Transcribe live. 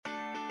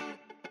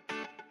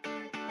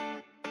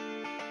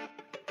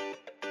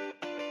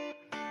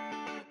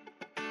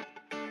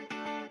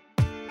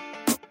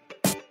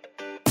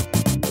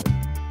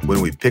When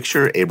we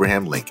picture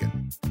Abraham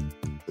Lincoln,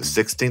 the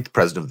 16th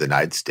President of the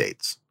United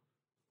States,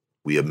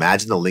 we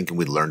imagine the Lincoln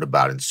we learned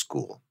about in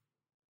school.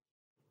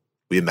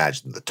 We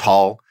imagine the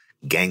tall,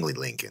 gangly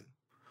Lincoln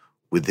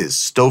with his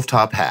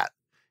stovetop hat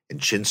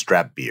and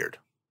chin-strap beard.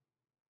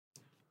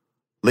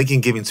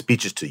 Lincoln giving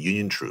speeches to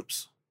Union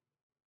troops.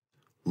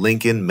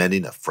 Lincoln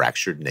mending a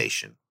fractured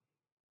nation.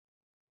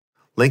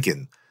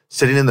 Lincoln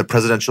sitting in the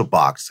presidential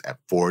box at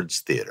Ford's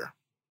Theater.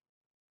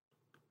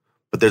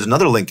 But there's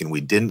another Lincoln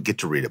we didn't get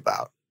to read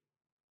about.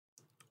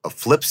 A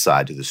flip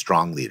side to the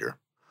strong leader,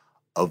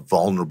 a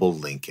vulnerable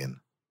Lincoln,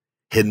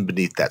 hidden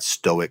beneath that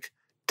stoic,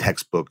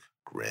 textbook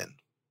grin.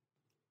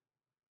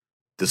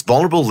 This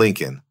vulnerable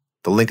Lincoln,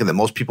 the Lincoln that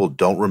most people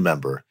don't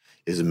remember,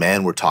 is the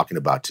man we're talking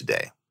about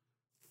today.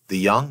 The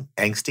young,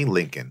 angsty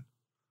Lincoln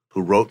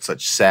who wrote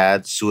such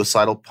sad,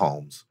 suicidal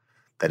poems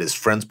that his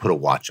friends put a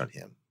watch on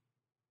him.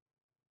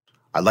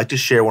 I'd like to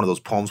share one of those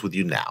poems with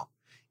you now,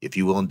 if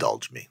you will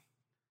indulge me.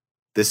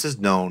 This is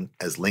known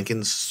as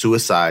Lincoln's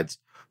Suicide's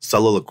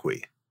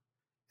Soliloquy,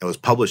 and was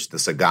published in the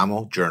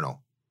Sangamo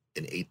Journal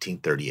in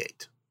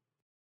 1838.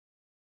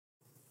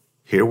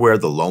 Here where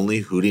the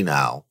lonely hooting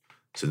owl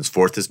sends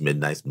forth his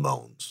midnight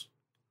moans.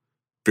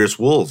 Fierce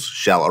wolves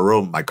shall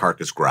o'er my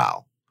carcass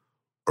growl,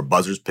 or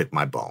buzzards pick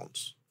my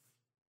bones.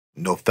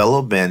 No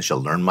fellow man shall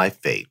learn my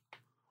fate,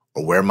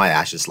 or where my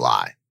ashes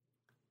lie,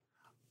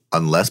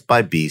 unless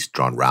by beasts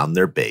drawn round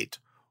their bait,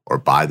 or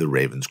by the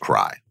raven's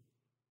cry.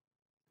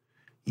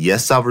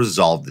 Yes, I'll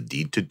resolve the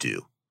deed to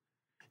do,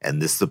 and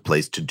this the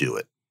place to do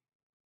it.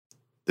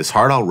 This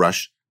heart I'll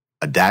rush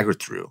a dagger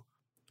through,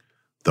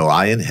 though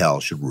I in hell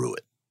should rue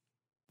it.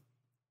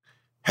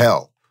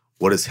 Hell,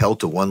 what is hell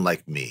to one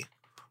like me,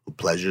 who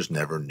pleasures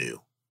never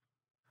knew?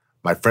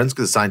 My friends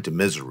consigned to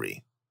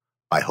misery,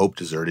 by hope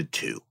deserted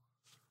too.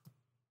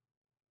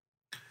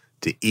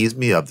 To ease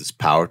me of this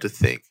power to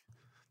think,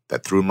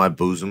 that through my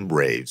bosom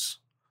raves,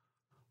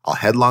 I'll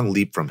headlong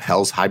leap from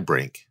hell's high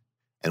brink,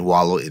 and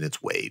wallow in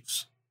its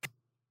waves.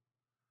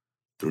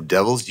 Through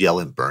devils yell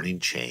in burning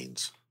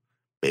chains,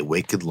 may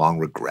waked long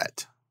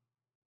regret.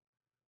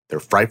 Their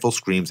frightful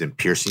screams and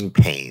piercing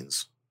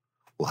pains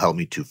will help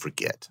me to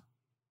forget.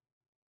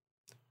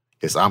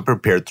 Yes, I'm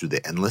prepared through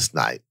the endless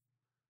night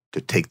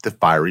to take the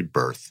fiery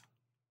birth.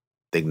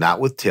 Think not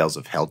with tales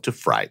of hell to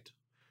fright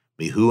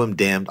me who am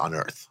damned on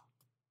earth.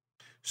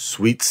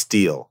 Sweet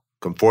steel,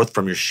 come forth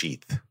from your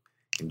sheath,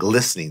 and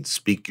glistening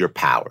speak your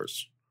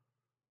powers.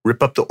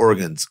 Rip up the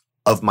organs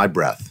of my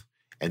breath,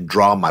 and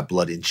draw my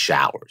blood in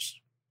showers.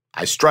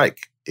 I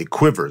strike, it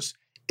quivers,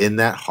 in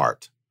that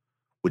heart,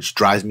 which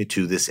drives me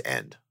to this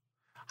end.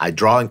 I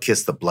draw and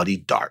kiss the bloody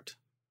dart,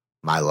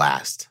 my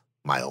last,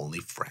 my only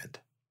friend.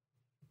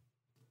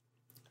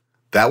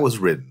 That was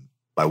written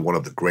by one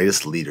of the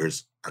greatest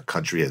leaders our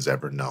country has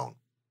ever known.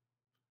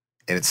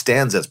 And it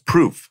stands as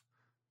proof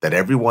that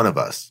every one of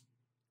us,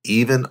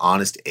 even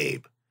honest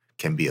Abe,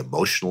 can be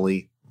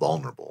emotionally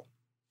vulnerable.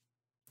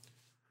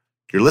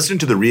 You're listening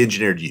to The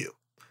Reengineered You.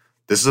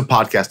 This is a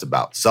podcast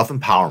about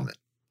self-empowerment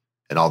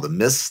and all the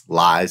myths,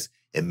 lies,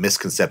 and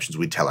misconceptions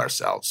we tell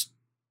ourselves.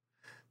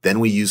 Then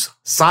we use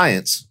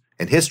science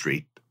and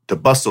history to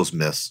bust those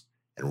myths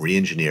and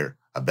re-engineer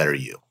a better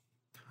you.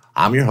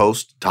 I'm your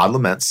host, Todd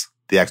Laments,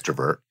 the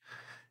extrovert,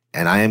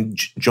 and I am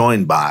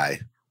joined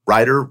by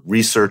writer,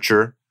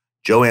 researcher,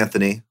 Joe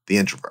Anthony, the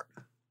introvert.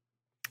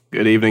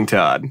 Good evening,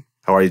 Todd.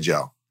 How are you,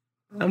 Joe?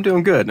 I'm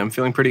doing good. I'm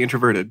feeling pretty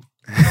introverted.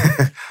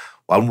 Well,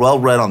 I'm well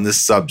read on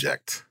this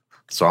subject,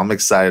 so I'm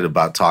excited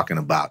about talking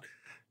about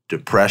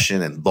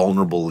depression and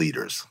vulnerable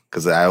leaders,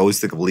 because I always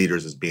think of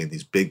leaders as being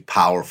these big,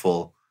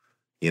 powerful,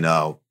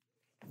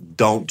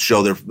 don't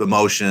show their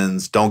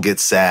emotions, don't get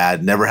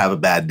sad, never have a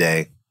bad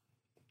day.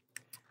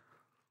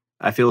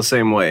 I feel the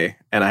same way,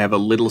 and I have a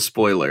little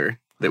spoiler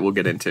that we'll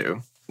get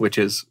into, which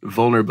is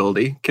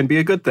vulnerability can be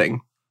a good thing.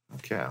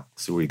 Okay,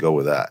 let's see where you go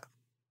with that.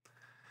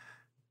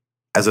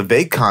 As a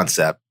vague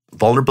concept,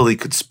 vulnerability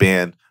could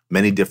span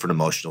many different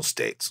emotional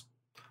states.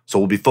 So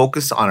we'll be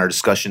focused on our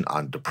discussion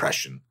on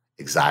depression,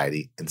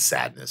 anxiety, and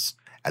sadness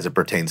as it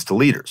pertains to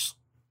leaders.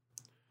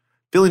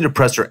 Feeling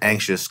depressed or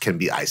anxious can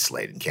be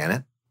isolating, can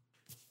it?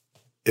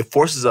 It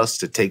forces us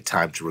to take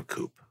time to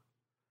recoup,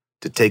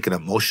 to take an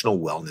emotional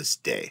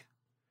wellness day.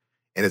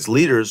 And as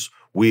leaders,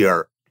 we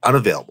are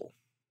unavailable.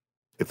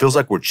 It feels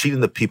like we're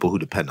cheating the people who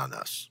depend on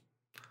us,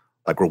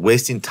 like we're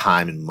wasting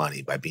time and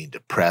money by being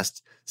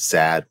depressed,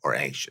 sad, or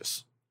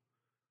anxious.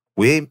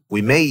 We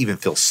may even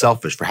feel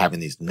selfish for having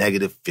these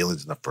negative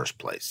feelings in the first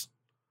place,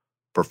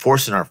 for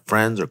forcing our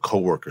friends or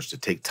coworkers to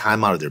take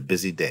time out of their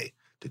busy day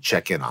to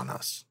check in on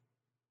us.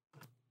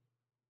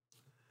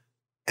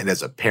 And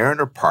as a parent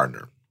or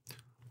partner,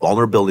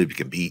 vulnerability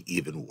can be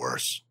even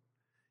worse.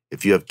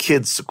 If you have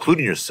kids,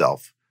 secluding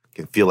yourself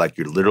can feel like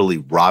you're literally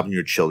robbing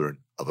your children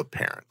of a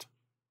parent.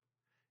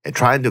 And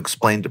trying to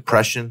explain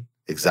depression,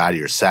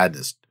 anxiety, or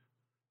sadness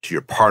to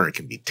your partner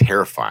can be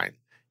terrifying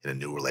in a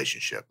new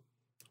relationship,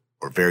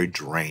 or very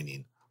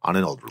draining on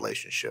an old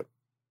relationship.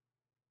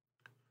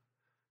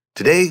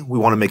 Today, we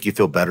want to make you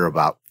feel better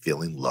about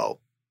feeling low.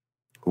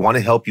 We want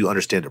to help you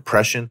understand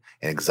depression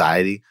and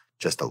anxiety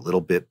just a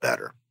little bit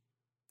better,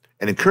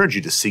 and encourage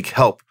you to seek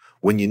help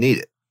when you need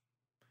it,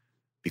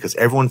 because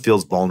everyone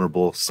feels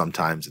vulnerable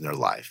sometimes in their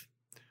life,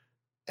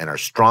 and our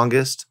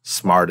strongest,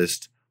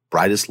 smartest,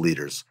 brightest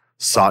leaders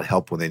sought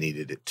help when they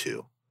needed it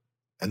too,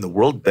 and the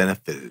world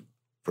benefited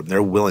from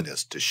their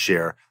willingness to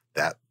share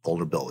that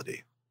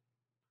vulnerability.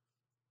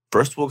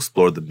 First, we'll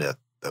explore the myth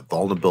that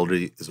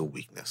vulnerability is a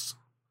weakness.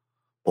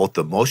 Both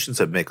the emotions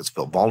that make us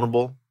feel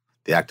vulnerable,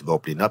 the act of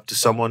opening up to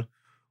someone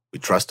we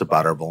trust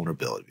about our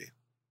vulnerability.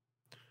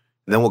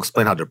 And then we'll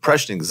explain how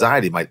depression and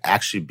anxiety might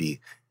actually be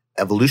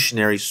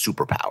evolutionary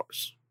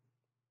superpowers.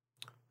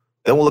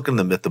 Then we'll look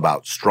into the myth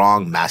about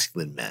strong,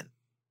 masculine men.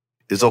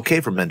 Is it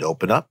okay for men to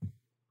open up?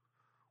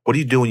 What do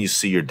you do when you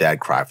see your dad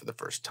cry for the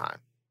first time?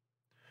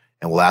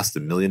 And we'll ask the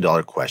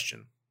million-dollar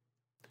question: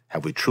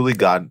 have we truly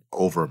gotten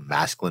over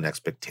masculine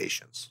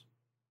expectations?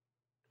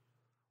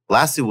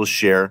 Lastly, we'll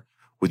share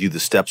with you the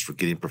steps for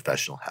getting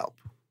professional help.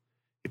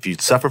 If you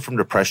suffer from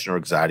depression or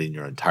anxiety in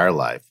your entire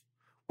life,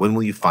 when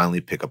will you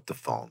finally pick up the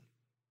phone?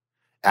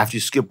 After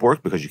you skip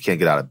work because you can't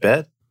get out of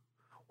bed?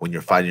 When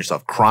you're finding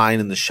yourself crying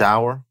in the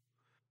shower?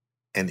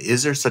 And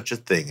is there such a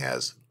thing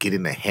as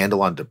getting a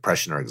handle on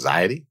depression or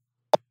anxiety?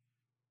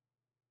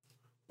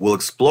 We'll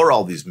explore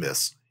all these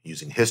myths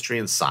using history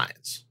and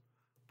science.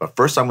 But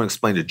first, I'm going to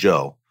explain to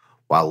Joe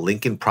why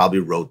Lincoln probably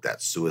wrote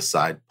that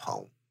suicide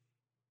poem.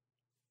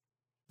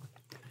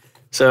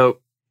 So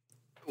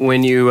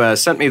when you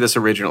sent me this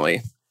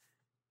originally,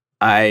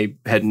 I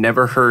had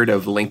never heard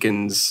of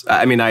Lincoln's,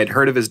 I had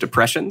heard of his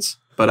depressions,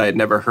 but I had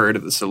never heard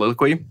of the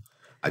soliloquy.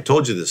 I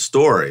told you this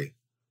story,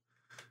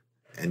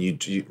 and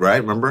you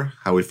right? Remember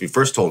how if you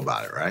first told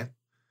about it, right?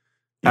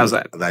 How's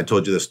that? I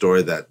told you the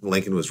story that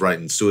Lincoln was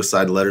writing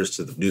suicide letters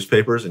to the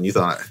newspapers, and you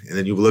thought, and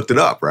then you looked it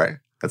up, right?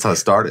 That's how it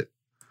started.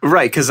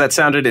 Right, because that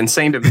sounded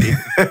insane to me.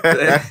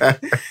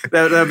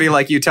 That'd be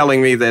like you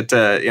telling me that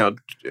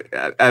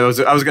I was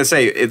going to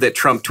say that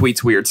Trump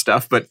tweets weird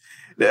stuff, but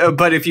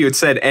if you had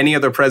said any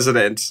other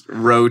president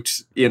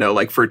wrote,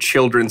 like for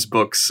children's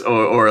books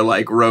or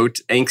like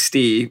wrote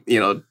angsty,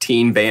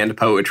 teen band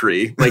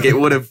poetry, like it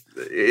would have,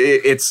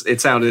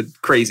 it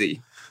sounded crazy.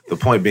 The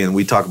point being,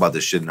 we talk about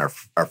this shit in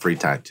our free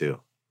time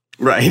too.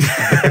 Right.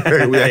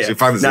 We actually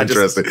find this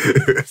interesting.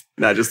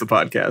 Not just the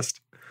podcast.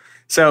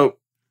 So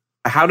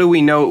how do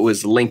we know it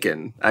was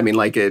Lincoln? I mean,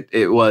 like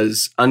it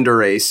was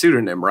under a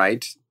pseudonym,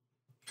 right?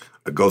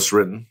 A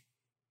ghostwritten.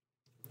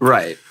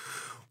 Right.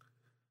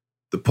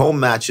 The poem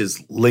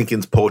matches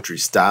Lincoln's poetry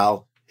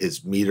style,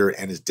 his meter,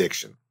 and his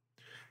diction,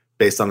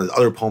 based on his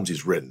other poems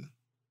he's written.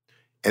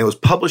 And it was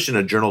published in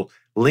a journal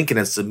Lincoln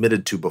had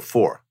submitted to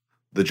before,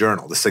 the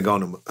journal, the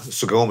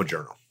Sagoma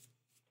Journal.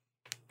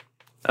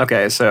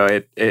 Okay,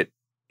 so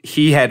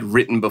he had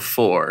written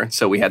before,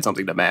 so we had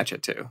something to match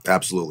it to.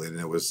 Absolutely, and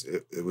it was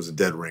a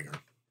dead ringer.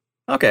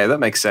 Okay, that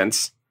makes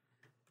sense.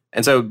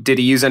 And so, did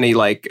he use any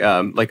like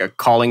a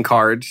calling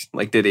card?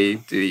 Like, did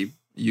he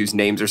use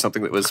names or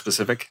something that was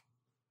specific?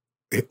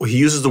 He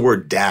uses the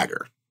word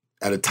dagger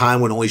at a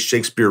time when only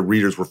Shakespeare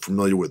readers were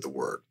familiar with the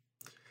word.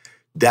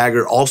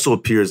 Dagger also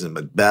appears in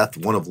Macbeth,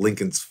 one of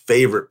Lincoln's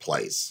favorite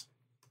plays.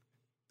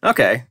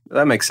 Okay,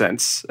 that makes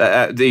sense.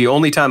 The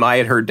only time I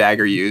had heard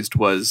dagger used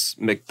was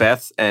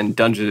Macbeth and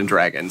Dungeons and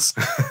Dragons.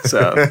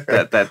 So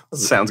that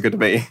sounds good to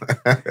me.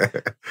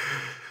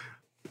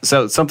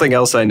 So something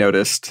else I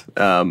noticed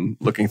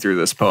looking through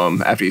this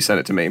poem after you sent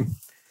it to me,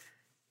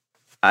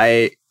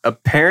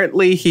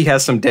 apparently he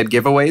has some dead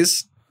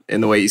giveaways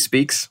in the way he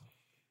speaks.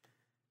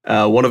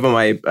 One of them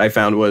I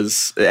found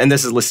was, and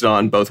this is listed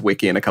on both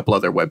Wiki and a couple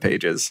other web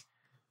pages.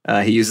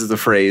 He uses the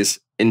phrase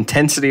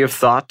intensity of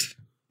thought,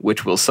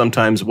 which will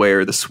sometimes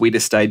wear the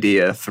sweetest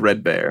idea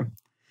threadbare.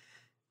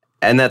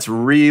 And that's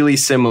really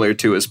similar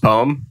to his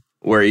poem,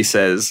 where he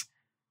says,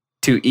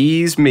 to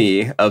ease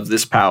me of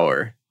this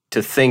power,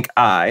 to think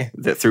I,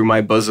 that through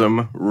my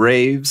bosom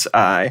raves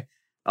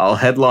I'll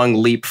headlong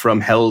leap from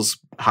hell's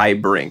high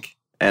brink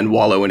and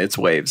wallow in its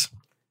waves.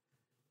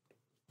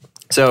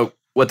 So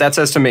what that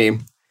says to me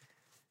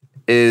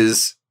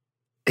is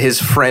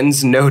his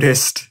friends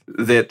noticed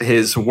that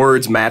his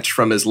words matched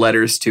from his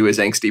letters to his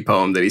angsty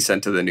poem that he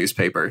sent to the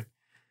newspaper.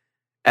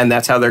 And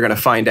that's how they're going to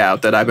find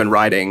out that I've been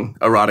writing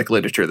erotic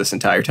literature this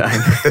entire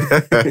time.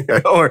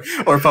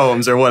 or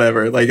poems or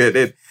whatever. Like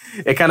it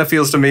kind of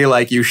feels to me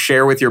like you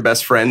share with your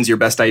best friends your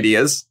best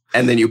ideas,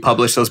 and then you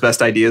publish those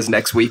best ideas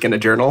next week in a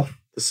journal.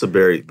 This is a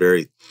very,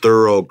 very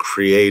thorough,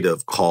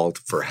 creative call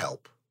for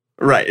help.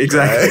 Right,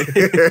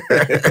 exactly.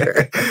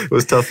 Right? It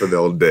was tough in the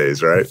old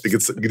days, right?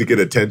 To get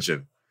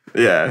attention.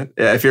 Yeah.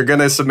 If you're going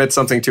to submit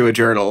something to a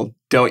journal,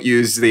 don't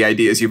use the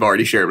ideas you've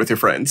already shared with your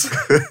friends.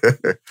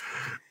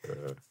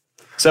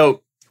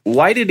 So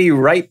why did he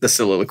write the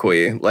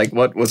soliloquy? Like,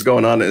 what was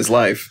going on in his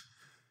life?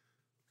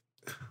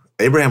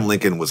 Abraham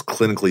Lincoln was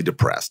clinically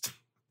depressed.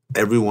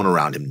 Everyone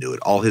around him knew it.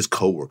 All his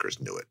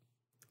coworkers knew it.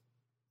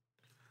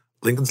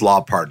 Lincoln's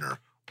law partner,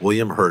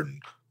 William Hurton,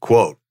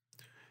 quote,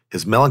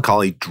 his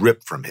melancholy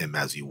dripped from him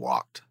as he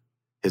walked.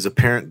 His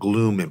apparent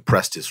gloom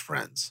impressed his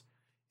friends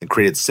and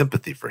created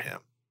sympathy for him,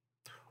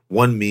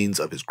 one means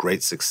of his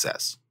great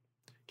success.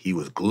 He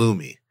was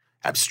gloomy,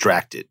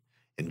 abstracted,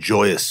 and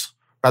joyous,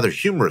 rather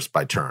humorous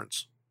by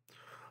turns.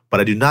 But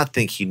I do not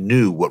think he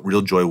knew what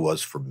real joy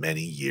was for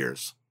many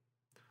years.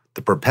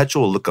 The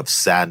perpetual look of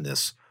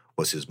sadness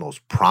was his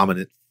most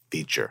prominent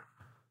feature.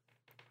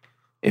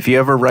 If you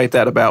ever write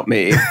that about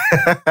me,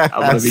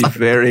 I'm going to be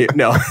very...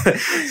 No.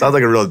 Sounds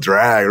like a real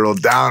drag, a real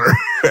downer.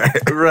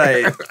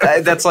 Right.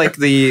 That's like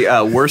the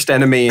worst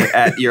enemy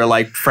at your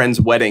like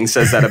friend's wedding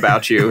says that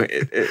about you.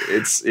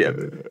 It's yeah.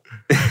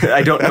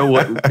 I don't know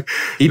what...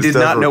 He did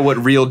not know what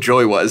real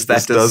joy was.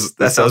 That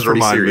does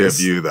remind serious.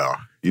 me of you, though.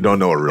 You don't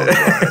know what real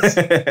joy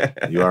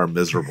is. You are a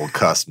miserable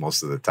cuss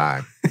most of the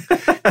time.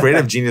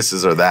 Creative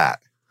geniuses are that.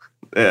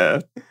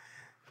 Yeah.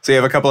 So you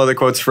have a couple other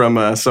quotes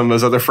from some of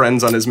his other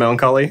friends on his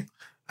melancholy?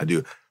 I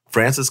do.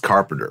 Francis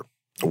Carpenter,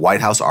 a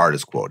White House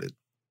artist, quoted,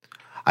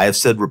 "I have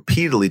said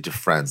repeatedly to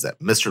friends that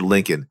Mr.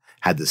 Lincoln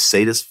had the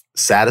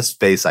saddest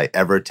face I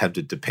ever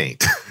attempted to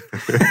paint."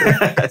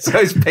 So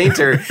his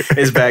painter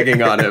is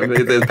bagging on him.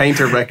 The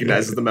painter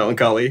recognizes the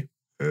melancholy.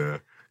 Okay,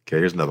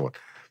 here's another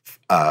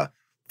one.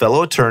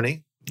 Fellow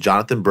attorney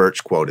Jonathan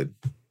Birch quoted,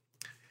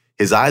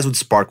 "His eyes would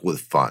sparkle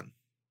with fun,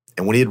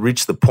 and when he had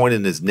reached the point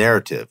in his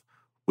narrative,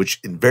 which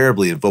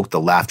invariably invoked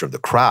the laughter of the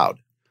crowd,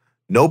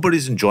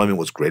 nobody's enjoyment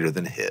was greater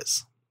than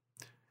his.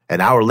 An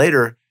hour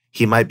later,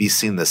 he might be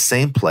seen in the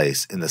same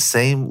place in the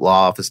same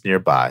law office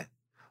nearby,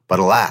 but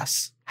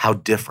alas, how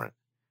different.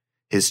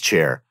 His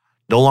chair,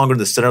 no longer in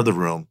the center of the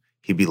room,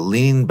 he'd be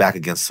leaning back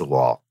against the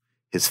wall,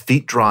 his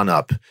feet drawn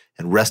up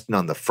and resting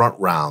on the front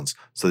rounds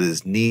so that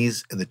his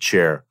knees in the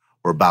chair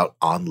were about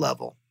on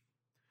level,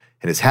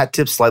 and his hat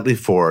tipped slightly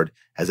forward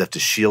as if to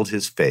shield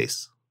his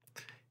face.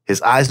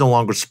 His eyes no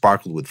longer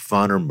sparkled with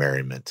fun or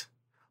merriment,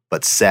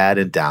 but sad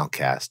and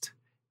downcast,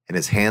 and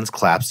his hands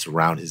clasped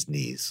around his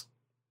knees.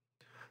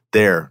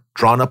 There,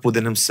 drawn up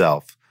within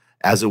himself,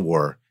 as it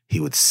were, he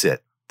would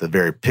sit, the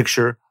very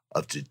picture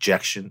of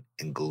dejection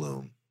and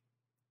gloom.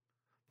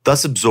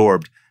 Thus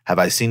absorbed have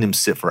I seen him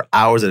sit for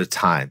hours at a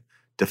time,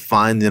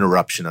 defying the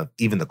interruption of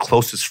even the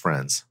closest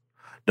friends.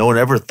 No one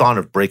ever thought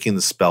of breaking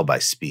the spell by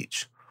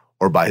speech,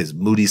 or by his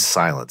moody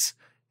silence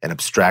and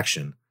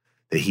abstraction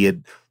that he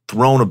had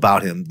thrown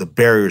about him the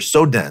barriers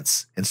so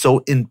dense and so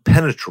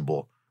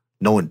impenetrable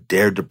no one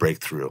dared to break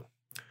through.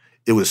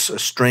 It was a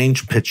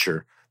strange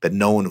picture that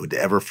no one would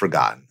ever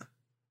forgotten.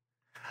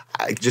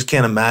 I just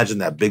can't imagine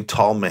that big,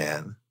 tall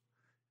man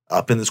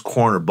up in this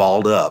corner,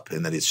 balled up,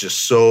 and that he's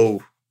just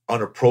so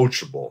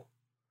unapproachable.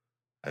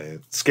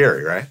 It's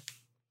scary, right?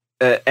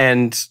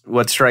 And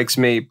what strikes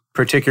me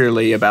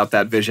particularly about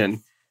that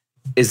vision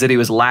is that he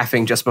was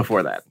laughing just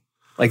before that.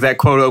 Like that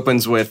quote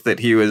opens with that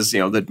he was,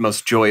 the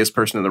most joyous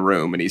person in the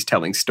room, and he's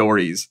telling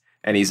stories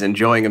and he's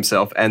enjoying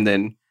himself. And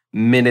then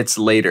minutes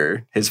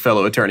later, his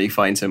fellow attorney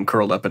finds him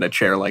curled up in a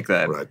chair like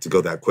that. Right. To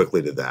go that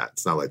quickly to that.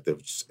 It's not like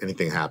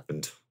anything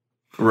happened.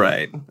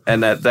 Right.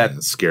 And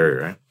that's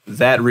scary, right?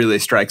 That really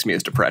strikes me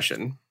as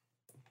depression.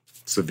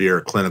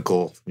 Severe,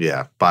 clinical,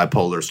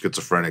 bipolar,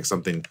 schizophrenic,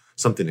 something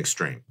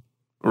extreme.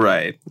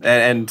 Right.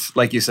 And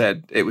like you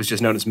said, it was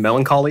just known as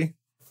melancholy.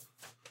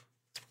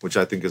 Which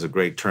I think is a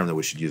great term that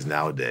we should use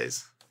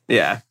nowadays.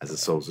 Yeah. As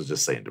opposed to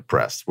just saying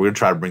depressed. We're going to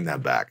try to bring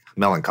that back.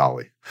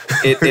 Melancholy.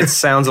 It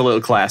sounds a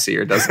little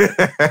classier, doesn't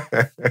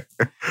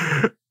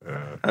it?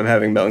 I'm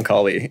having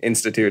melancholy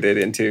instituted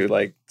into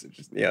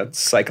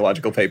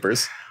psychological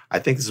papers. I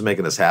think this is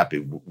making us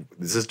happy.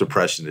 This is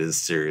depression. It is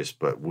serious,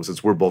 but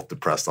since we're both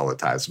depressed all the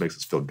time, this makes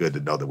us feel good to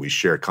know that we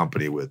share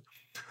company with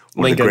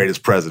one of the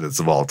greatest presidents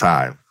of all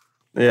time.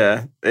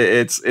 Yeah,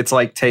 it's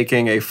like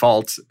taking a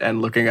fault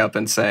and looking up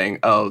and saying,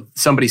 oh,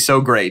 somebody so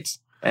great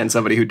and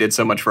somebody who did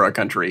so much for our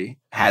country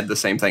had the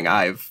same thing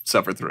I've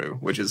suffered through,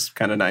 which is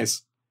kind of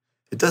nice.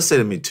 It does say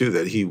to me, too,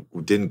 that he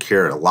didn't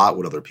care a lot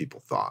what other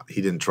people thought.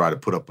 He didn't try to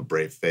put up a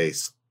brave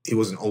face. He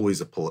wasn't always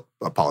a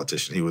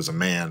politician. He was a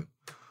man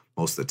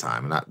most of the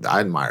time, and I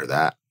admire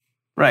that.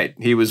 Right.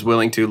 He was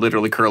willing to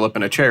literally curl up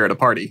in a chair at a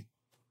party.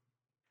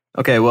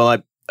 Okay,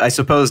 well, I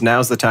suppose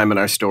now's the time in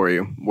our story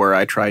where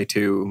I try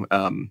to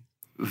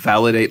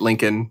validate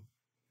Lincoln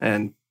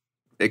and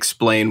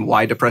explain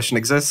why depression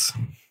exists.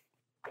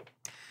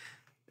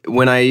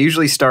 When I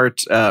usually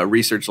start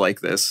research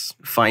like this,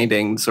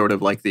 finding sort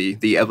of like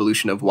the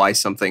evolution of why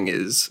something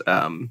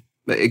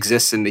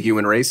exists in the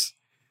human race,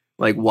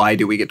 like why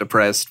do we get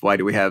depressed? Why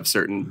do we have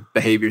certain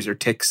behaviors or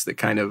tics that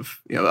kind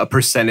of, a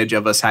percentage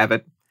of us have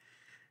it?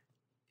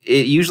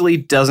 It usually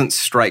doesn't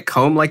strike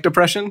home like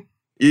depression.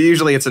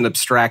 Usually it's an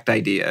abstract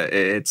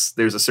idea.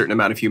 There's a certain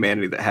amount of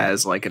humanity that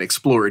has like an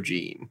explorer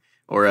gene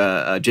or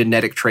a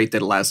genetic trait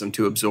that allows them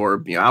to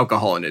absorb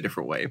alcohol in a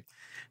different way.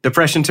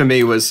 Depression to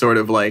me was sort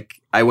of like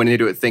I went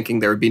into it thinking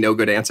there would be no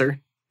good answer,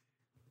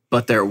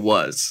 but there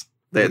was.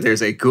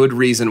 There's a good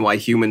reason why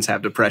humans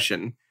have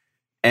depression,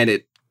 and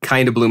it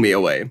kind of blew me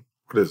away.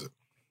 What is it?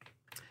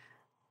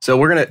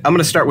 So I'm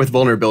gonna start with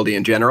vulnerability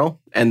in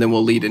general, and then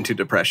we'll lead into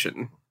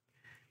depression.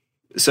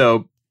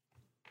 So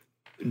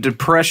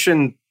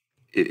depression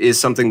is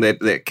something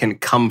that can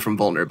come from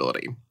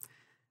vulnerability.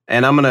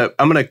 And I'm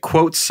gonna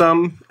quote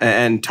some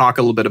and talk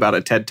a little bit about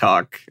a TED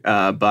Talk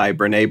by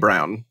Brene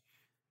Brown.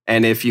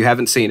 And if you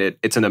haven't seen it,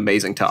 it's an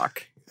amazing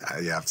talk.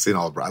 Yeah, I've seen I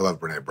love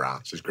Brene Brown.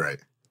 She's great.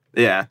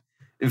 Yeah,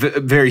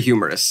 very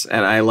humorous,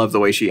 and I love the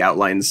way she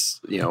outlines,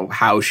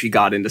 how she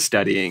got into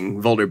studying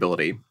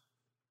vulnerability.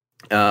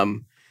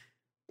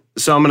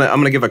 So I'm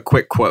gonna give a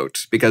quick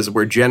quote because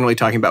we're generally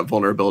talking about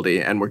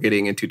vulnerability and we're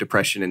getting into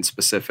depression in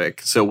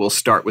specific. So we'll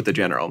start with the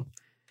general.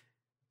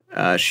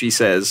 She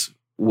says,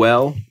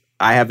 "Well,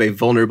 I have a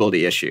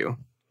vulnerability issue,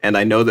 and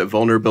I know that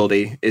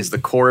vulnerability is the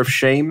core of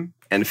shame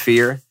and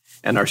fear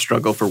and our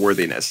struggle for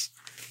worthiness.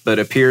 But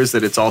it appears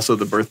that it's also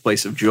the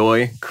birthplace of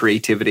joy,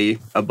 creativity,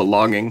 of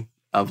belonging,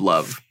 of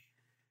love."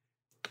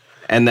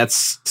 And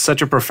that's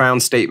such a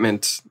profound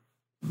statement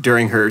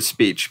during her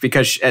speech,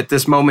 because at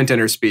this moment in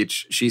her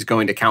speech, she's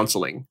going to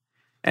counseling.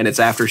 And it's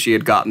after she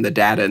had gotten the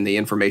data and the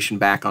information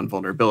back on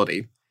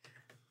vulnerability.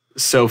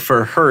 So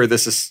for her,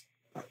 this is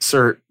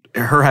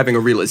her having a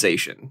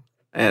realization.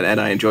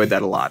 And I enjoyed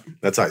that a lot.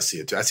 That's how I see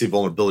it too. I see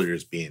vulnerability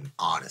as being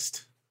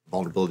honest.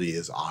 Vulnerability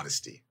is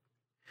honesty.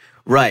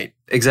 Right,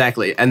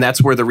 exactly. And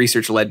that's where the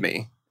research led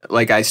me.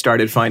 Like I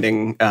started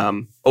finding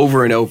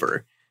over and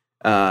over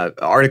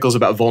articles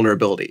about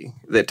vulnerability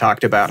that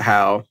talked about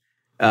how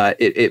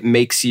it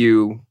makes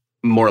you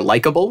more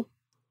likable.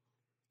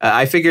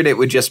 I figured it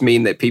would just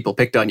mean that people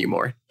picked on you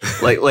more.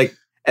 like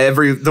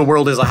the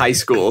world is a high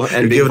school,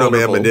 and you're giving them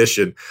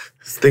ammunition,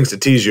 things to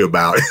tease you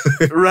about.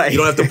 Right. You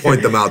don't have to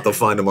point them out; they'll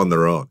find them on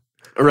their own.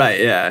 Right.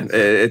 Yeah.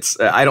 It's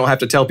I don't have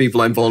to tell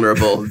people I'm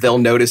vulnerable. They'll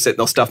notice it. And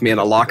they'll stuff me in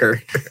a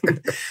locker.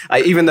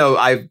 Even though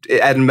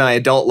in my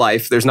adult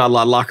life, there's not a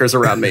lot of lockers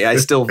around me. I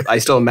still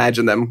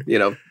imagine them,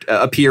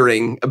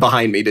 appearing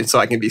behind me so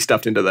I can be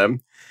stuffed into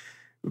them.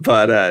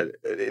 But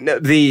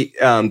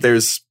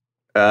there's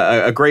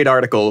a great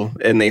article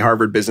in the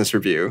Harvard Business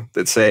Review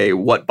that say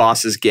what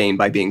bosses gain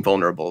by being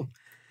vulnerable.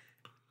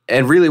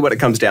 And really what it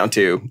comes down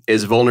to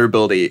is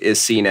vulnerability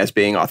is seen as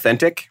being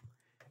authentic,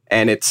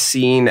 and it's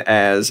seen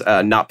as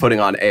not putting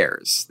on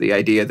airs. The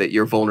idea that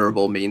you're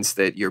vulnerable means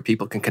that your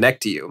people can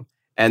connect to you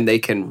and they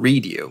can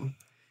read you.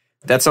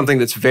 That's something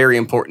that's very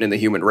important in the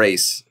human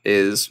race,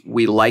 is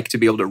we like to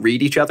be able to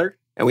read each other,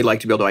 and we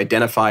like to be able to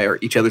identify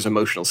each other's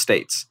emotional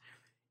states.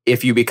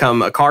 If you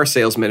become a car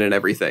salesman and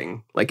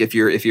everything, like if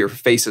your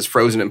face is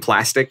frozen in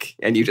plastic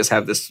and you just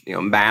have this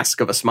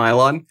mask of a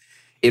smile on,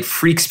 it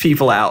freaks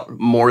people out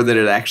more than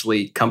it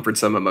actually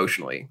comforts them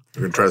emotionally.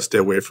 They're going to try to stay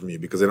away from you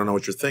because they don't know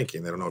what you're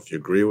thinking. They don't know if you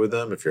agree with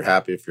them, if you're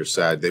happy, if you're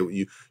sad.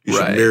 You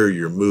should mirror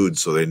your mood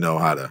so they know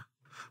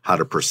how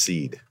to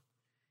proceed.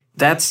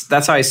 That's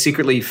how I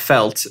secretly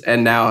felt,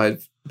 and now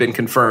I've been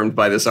confirmed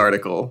by this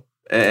article.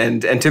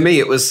 And to me,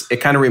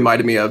 it kind of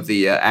reminded me of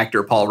the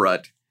actor Paul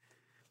Rudd.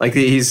 Like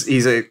he's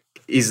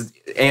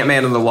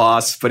Ant-Man and the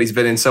Wasp, but he's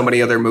been in so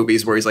many other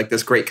movies where he's like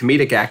this great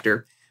comedic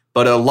actor.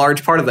 But a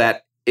large part of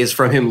that is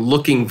from him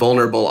looking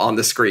vulnerable on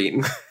the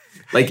screen.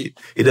 Like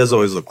he does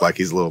always look like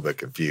he's a little bit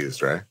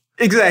confused, right?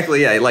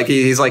 Exactly, yeah. Like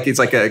he's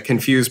like a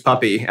confused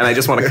puppy, and I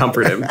just want to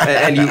comfort him.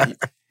 And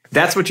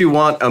that's what you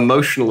want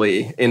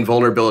emotionally in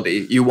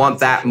vulnerability. You want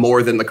that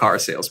more than the car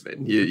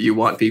salesman. You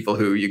want people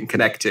who you can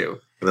connect to.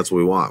 And that's what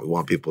we want. We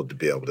want people to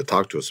be able to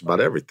talk to us about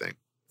everything.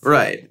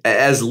 Right.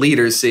 As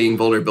leaders, seeing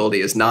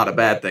vulnerability is not a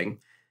bad thing.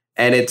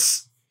 And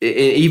it's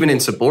even in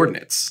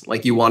subordinates.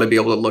 Like you want to be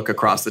able to look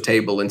across the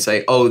table and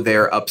say, oh,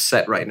 they're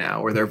upset right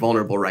now, or they're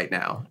vulnerable right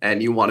now.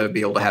 And you want to be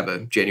able to have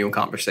a genuine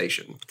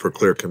conversation. For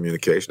clear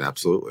communication,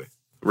 absolutely.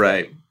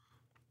 Right.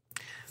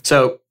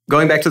 So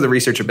going back to the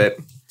research a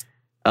bit,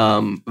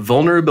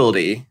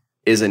 vulnerability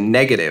is a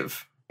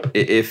negative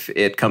if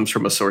it comes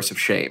from a source of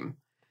shame.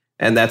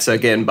 And that's,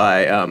 again,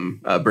 by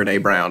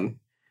Brene Brown.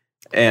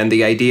 And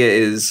the idea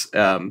is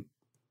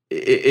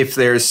if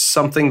there's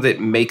something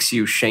that makes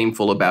you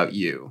shameful about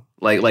you,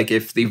 like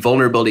if the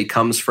vulnerability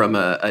comes from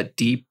a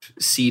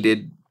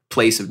deep-seated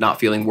place of not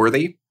feeling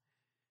worthy,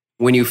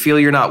 when you feel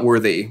you're not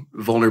worthy,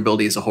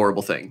 vulnerability is a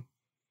horrible thing.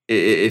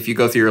 If you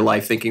go through your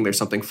life thinking there's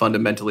something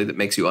fundamentally that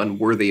makes you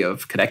unworthy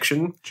of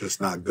connection.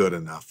 Just not good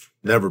enough.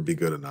 Never be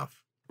good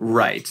enough.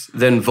 Right.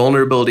 Then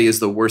vulnerability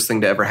is the worst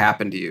thing to ever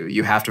happen to you.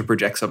 You have to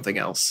project something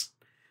else.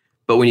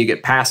 But when you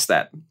get past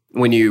that,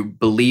 when you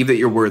believe that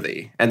you're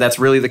worthy, and that's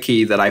really the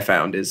key that I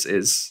found is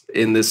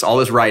in all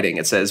this writing,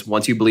 it says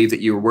once you believe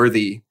that you're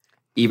worthy,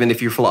 even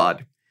if you're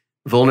flawed,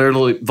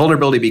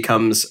 vulnerability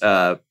becomes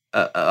a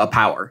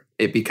power.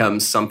 It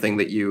becomes something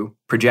that you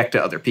project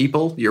to other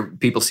people. Your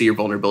people see your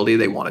vulnerability.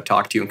 They want to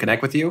talk to you and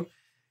connect with you.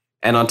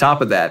 And on top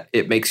of that,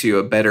 it makes you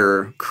a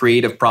better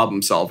creative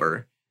problem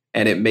solver,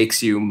 and it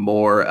makes you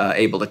more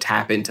able to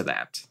tap into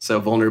that.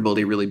 So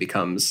vulnerability really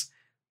becomes,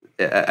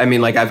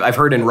 I've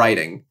heard in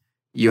writing,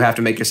 you have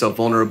to make yourself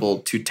vulnerable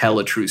to tell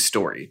a true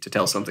story, to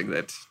tell something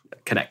that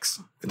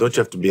connects. And don't you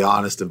have to be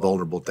honest and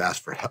vulnerable to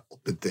ask for help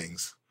in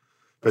things,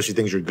 especially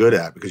things you're good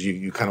at, because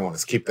you kind of want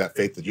to keep that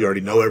faith that you already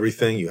know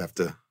everything. You have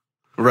to.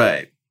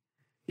 Right.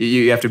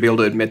 You have to be able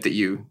to admit that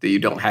you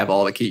don't have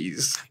all the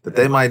keys. That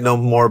they might know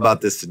more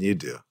about this than you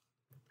do.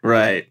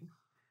 Right.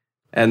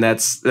 And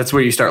that's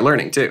where you start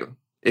learning too.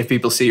 If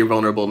people see you're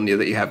vulnerable and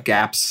that you have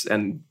gaps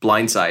and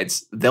blind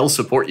sides, they'll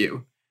support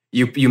you.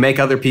 You make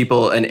other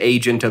people an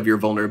agent of your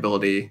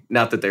vulnerability.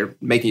 Not that they're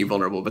making you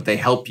vulnerable, but they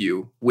help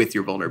you with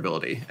your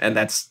vulnerability. And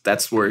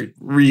that's where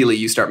really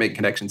you start making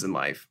connections in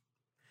life.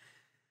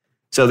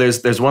 So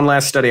there's one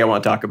last study I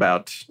want to talk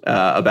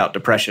about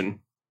depression,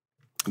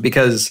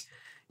 because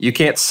you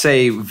can't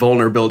say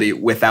vulnerability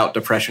without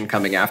depression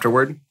coming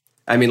afterward.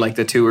 I mean, like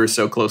the two are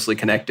so closely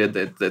connected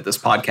that this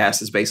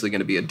podcast is basically going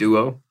to be a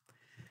duo.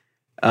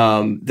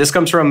 This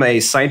comes from a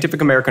Scientific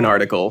American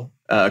article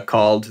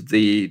called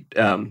the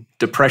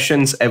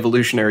Depression's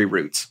Evolutionary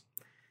Roots.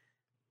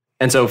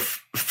 And so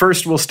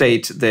first we'll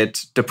state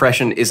that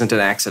depression isn't an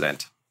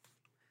accident.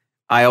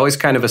 I always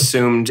kind of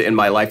assumed in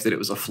my life that it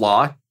was a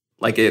flaw,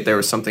 like there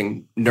was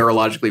something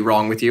neurologically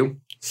wrong with you.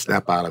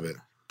 Snap out of it.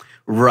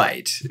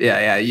 Right.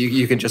 Yeah.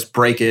 You can just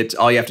break it.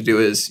 All you have to do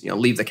is,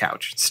 leave the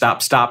couch.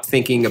 Stop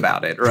thinking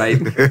about it, right?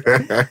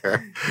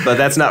 But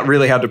that's not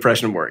really how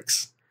depression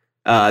works.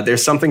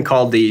 There's something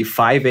called the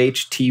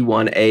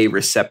 5-HT1A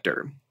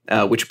receptor,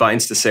 which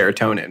binds to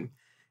serotonin.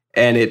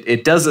 And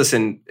it does this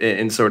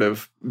in sort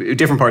of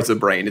different parts of the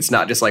brain. It's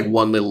not just like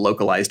one little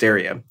localized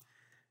area.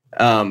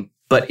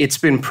 But it's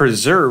been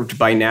preserved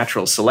by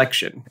natural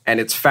selection, and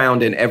it's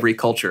found in every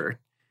culture.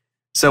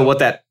 So what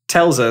that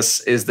tells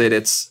us is that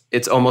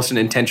it's almost an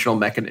intentional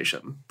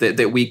mechanism,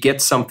 that we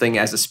get something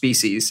as a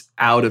species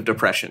out of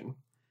depression.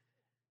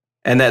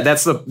 And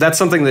that's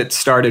something that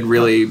started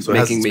really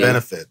making me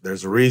benefit.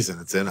 There's a reason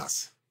it's in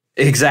us.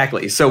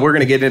 Exactly. So we're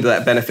going to get into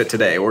that benefit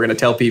today. We're going to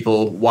tell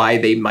people why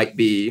they might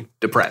be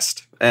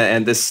depressed.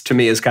 And this, to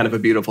me, is kind of a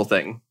beautiful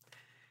thing.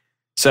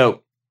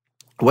 So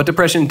what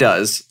depression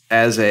does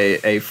as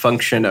a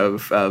function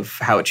of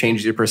how it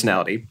changes your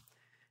personality,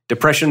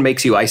 depression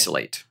makes you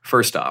isolate,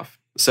 first off.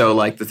 So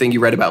like the thing you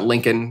read about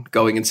Lincoln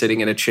going and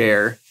sitting in a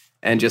chair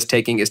and just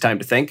taking his time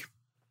to think.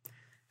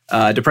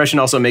 Depression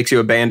also makes you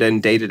abandon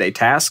day-to-day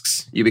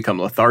tasks. You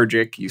become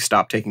lethargic. You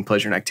stop taking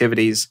pleasure in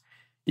activities.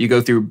 You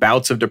go through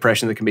bouts of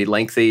depression that can be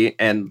lengthy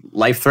and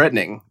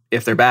life-threatening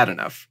if they're bad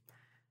enough.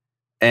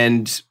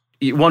 And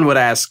one would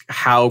ask,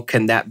 how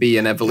can that be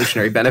an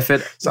evolutionary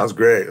benefit? Sounds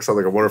great. It sounds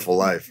like a wonderful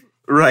life.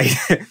 Right.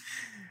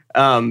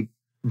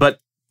 But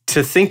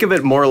to think of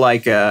it more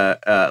like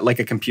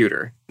a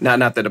computer,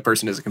 not that a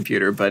person is a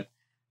computer, but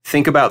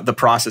think about the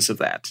process of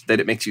that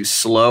it makes you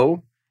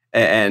slow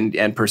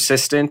and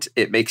persistent.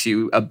 It makes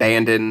you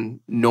abandon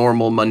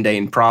normal,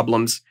 mundane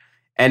problems,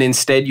 and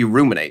instead you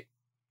ruminate.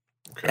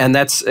 Okay. And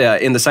that's,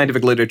 in the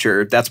scientific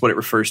literature, that's what it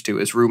refers to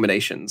as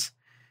ruminations.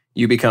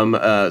 You become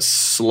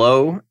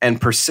slow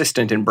and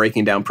persistent in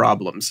breaking down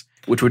problems,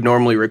 which would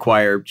normally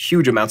require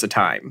huge amounts of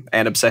time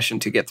and obsession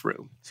to get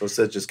through. So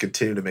instead of just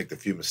continue to make the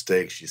few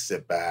mistakes, you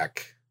sit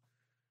back,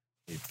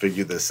 you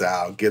figure this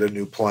out, get a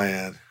new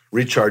plan,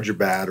 recharge your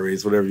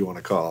batteries, whatever you want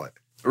to call it.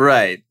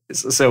 Right.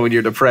 So when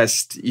you're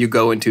depressed, you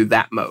go into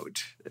that mode,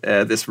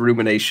 this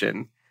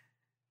rumination.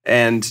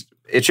 And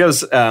it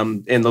shows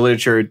in the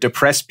literature,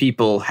 depressed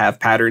people have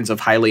patterns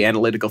of highly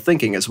analytical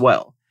thinking as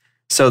well.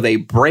 So they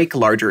break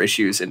larger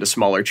issues into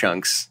smaller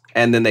chunks,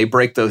 and then they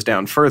break those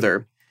down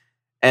further.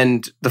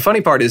 And the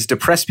funny part is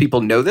depressed people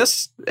know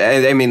this.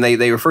 I mean,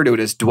 they refer to it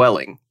as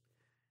dwelling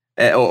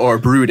or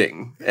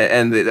brooding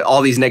and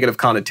all these negative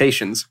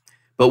connotations.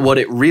 But what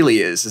it really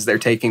is they're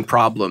taking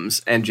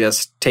problems and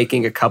just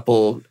taking a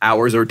couple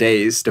hours or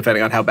days,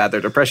 depending on how bad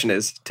their depression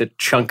is, to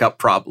chunk up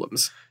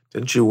problems.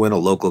 Didn't you win a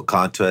local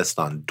contest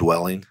on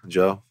dwelling,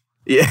 Joe?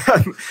 Yeah.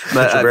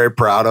 That you're very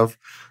proud of.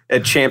 A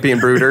champion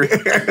brooder.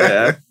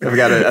 Yeah, I've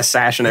got a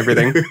sash and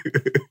everything.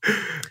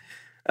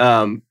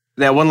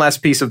 Now, one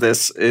last piece of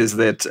this is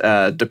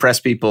that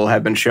depressed people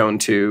have been shown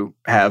to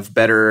have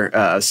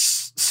better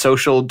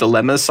social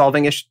dilemma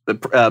solving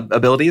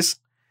abilities.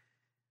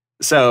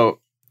 So,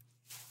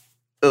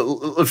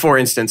 for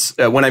instance,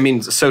 when I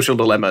mean social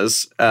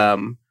dilemmas,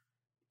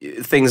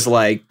 things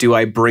like, do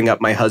I bring up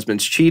my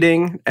husband's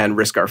cheating and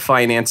risk our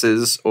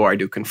finances, or I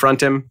do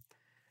confront him?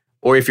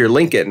 Or if you're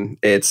Lincoln,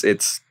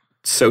 it's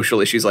social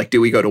issues like, do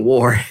we go to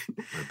war?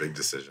 They're big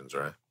decisions,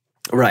 right?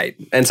 Right.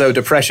 And so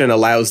depression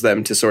allows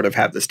them to sort of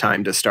have this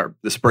time to start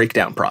this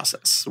breakdown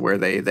process where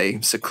they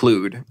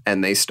seclude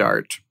and they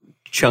start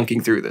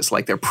chunking through this,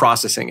 like they're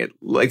processing it.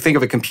 Like think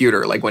of a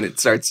computer, like when it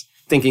starts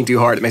thinking too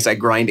hard, it makes that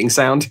grinding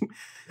sound.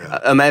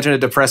 Yeah. Imagine a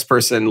depressed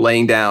person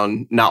laying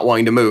down, not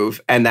wanting to move,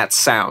 and that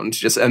sound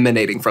just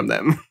emanating from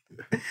them.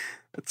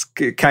 That's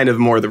kind of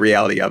more the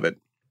reality of it.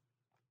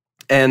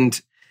 And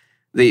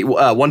the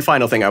one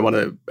final thing I want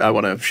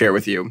to share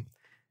with you.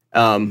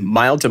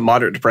 Mild to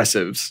moderate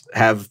depressives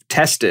have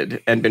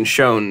tested and been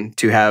shown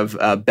to have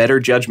better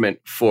judgment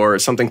for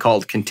something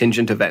called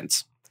contingent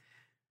events.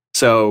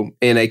 So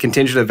in a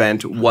contingent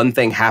event, one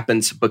thing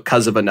happens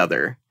because of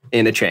another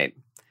in a chain.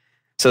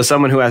 So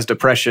someone who has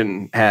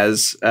depression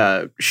has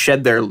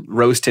shed their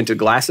rose-tinted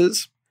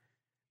glasses,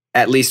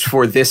 at least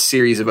for this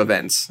series of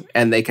events,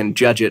 and they can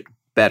judge it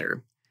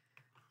better.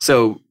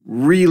 So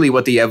really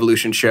what the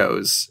evolution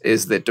shows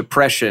is that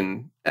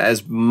depression,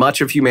 as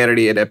much of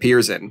humanity it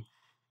appears in,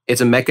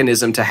 It's a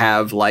mechanism to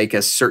have like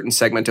a certain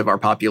segment of our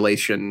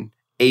population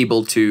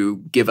able to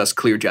give us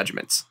clear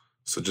judgments.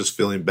 So just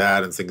feeling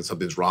bad and thinking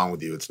something's wrong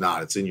with you, it's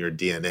not. It's in your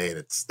DNA, and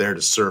it's there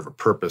to serve a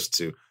purpose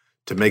to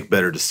make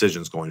better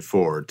decisions going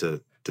forward,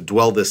 to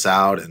dwell this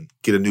out and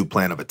get a new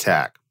plan of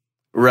attack.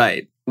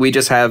 Right. We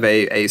just have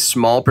a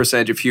small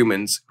percentage of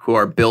humans who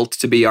are built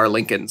to be our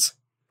Lincolns,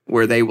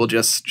 where they will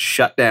just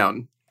shut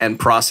down and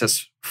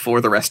process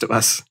for the rest of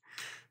us.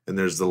 And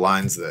there's the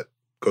lines that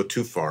go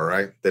too far,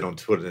 right? They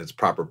don't put it in its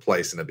proper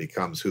place, and it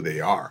becomes who they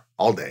are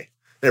all day,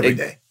 every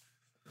day.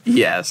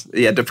 Yes.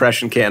 Yeah,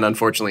 depression can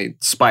unfortunately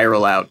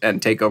spiral out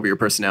and take over your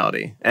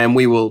personality. And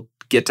we will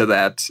get to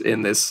that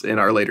in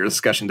our later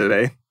discussion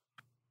today.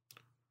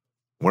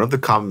 One of the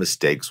common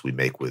mistakes we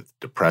make with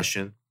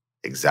depression,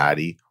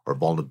 anxiety, or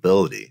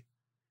vulnerability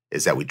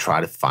is that we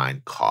try to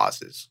find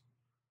causes.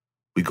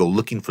 We go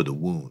looking for the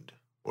wound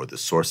or the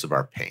source of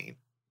our pain.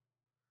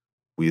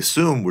 We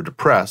assume we're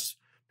depressed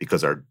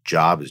because our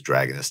job is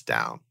dragging us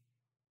down.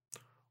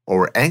 Or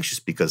we're anxious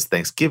because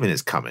Thanksgiving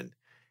is coming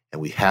and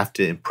we have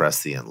to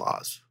impress the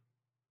in-laws.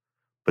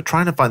 But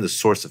trying to find the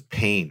source of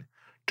pain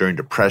during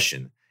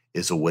depression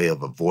is a way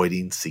of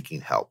avoiding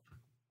seeking help.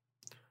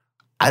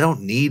 I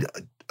don't need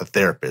a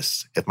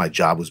therapist if my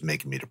job was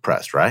making me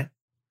depressed, right?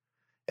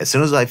 As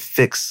soon as I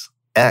fix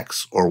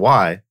X or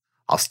Y,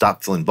 I'll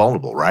stop feeling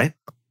vulnerable, right?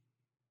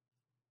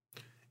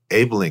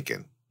 Abe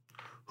Lincoln,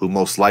 who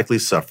most likely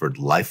suffered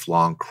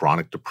lifelong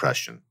chronic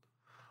depression,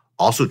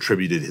 also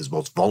attributed his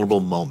most vulnerable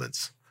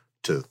moments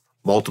to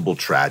multiple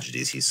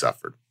tragedies he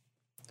suffered.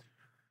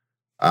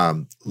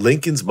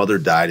 Lincoln's mother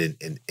died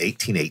in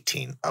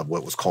 1818 of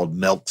what was called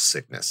milk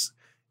sickness,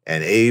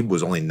 and Abe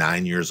was only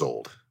 9 years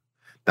old.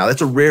 Now,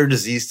 that's a rare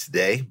disease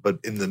today, but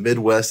in the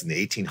Midwest in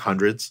the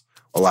 1800s,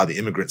 a lot of the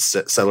immigrant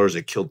settlers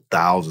had killed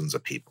thousands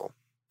of people.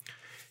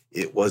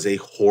 It was a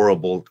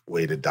horrible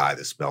way to die,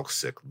 this milk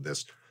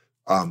sickness.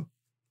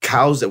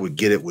 Cows that would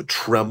get it would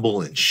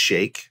tremble and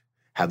shake,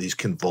 have these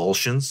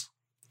convulsions.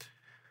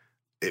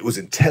 It was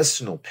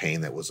intestinal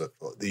pain that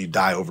you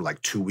die over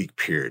like 2-week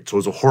period. So it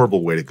was a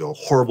horrible way to go,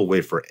 horrible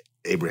way for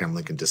Abraham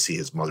Lincoln to see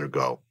his mother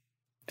go.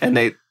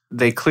 And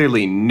they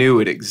clearly knew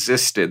it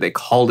existed. They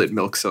called it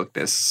milk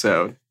sickness.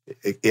 So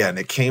and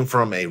it came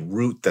from a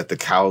root that the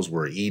cows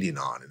were eating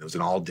on, and it was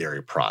in all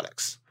dairy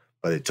products.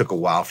 But it took a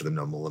while for them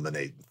to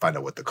eliminate and find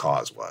out what the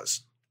cause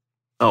was.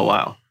 Oh,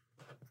 wow.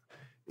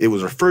 It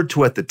was referred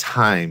to at the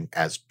time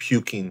as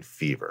puking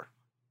fever.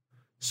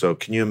 So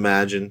can you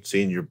imagine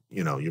seeing your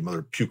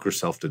mother puke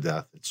herself to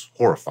death? It's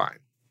horrifying.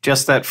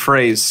 Just that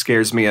phrase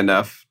scares me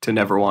enough to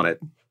never want it.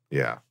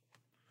 Yeah.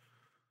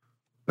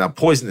 Now,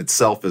 poison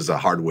itself is a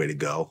hard way to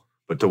go,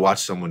 but to watch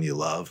someone you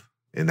love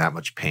in that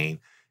much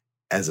pain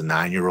as a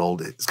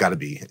 9-year-old, it's got to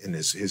be in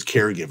his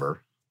caregiver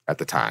at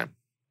the time.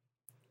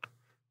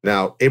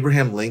 Now,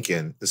 Abraham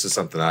Lincoln, this is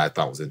something that I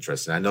thought was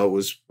interesting. I know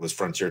it was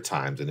frontier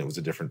times and it was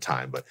a different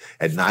time, but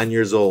at 9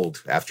 years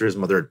old, after his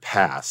mother had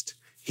passed,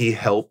 he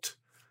helped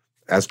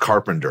as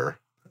carpenter,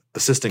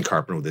 assistant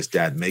carpenter with his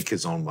dad, make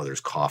his own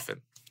mother's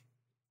coffin.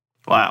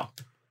 Wow.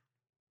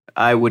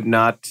 I would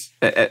not,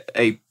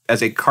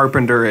 as a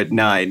carpenter at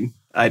 9,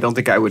 I don't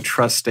think I would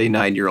trust a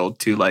 9-year-old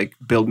to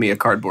build me a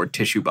cardboard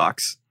tissue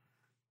box.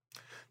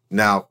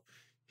 Now,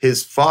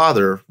 his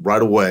father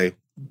right away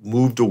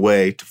moved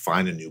away to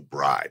find a new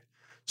bride.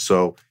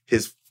 So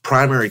his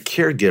primary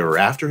caregiver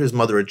after his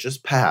mother had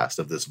just passed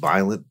of this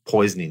violent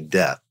poisoning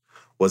death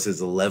was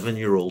his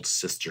 11-year-old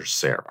sister,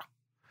 Sarah.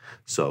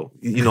 So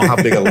you know how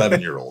big an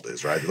 11-year-old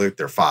is, right?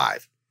 They're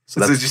 5. So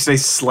that's just a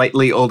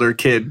slightly older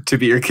kid to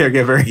be your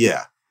caregiver.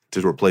 Yeah,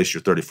 to replace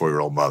your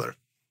 34-year-old mother.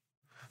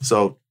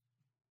 So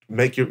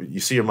you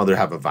see your mother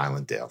have a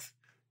violent death.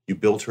 You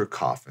build her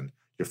coffin.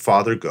 Your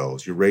father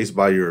goes. You're raised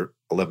by your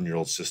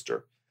 11-year-old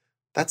sister.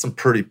 That's some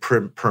pretty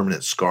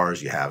permanent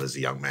scars you have as a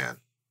young man.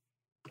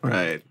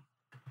 Right.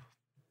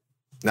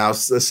 Now,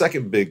 the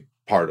second big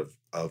part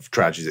of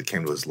tragedy that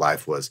came to his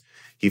life was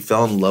he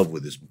fell in love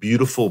with this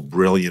beautiful,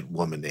 brilliant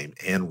woman named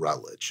Anne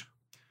Rutledge.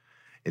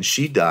 And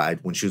she died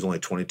when she was only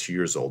 22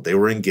 years old. They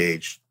were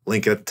engaged.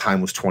 Lincoln at the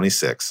time was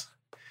 26.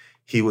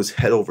 He was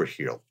head over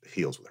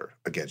heels with her.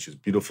 Again, she was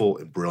beautiful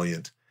and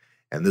brilliant,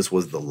 and this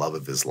was the love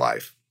of his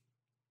life.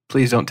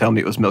 Please don't tell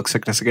me it was milk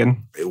sickness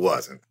again. It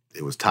wasn't.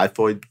 It was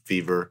typhoid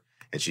fever,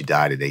 and she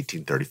died in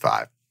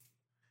 1835.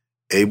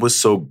 Abe was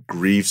so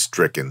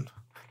grief-stricken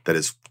that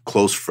his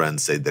close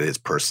friends say that his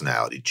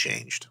personality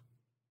changed.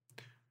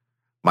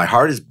 My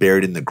heart is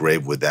buried in the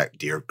grave with that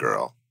dear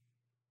girl.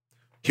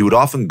 He would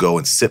often go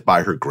and sit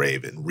by her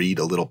grave and read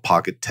a little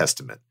pocket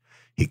testament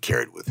he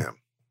carried with him.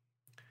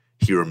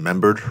 He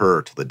remembered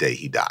her till the day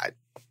he died.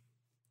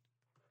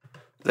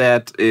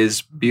 That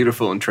is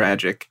beautiful and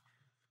tragic.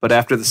 But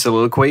after the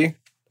soliloquy,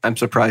 I'm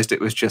surprised it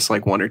was just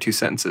 1 or 2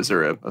 sentences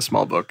or a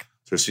small book.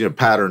 So there's a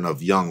pattern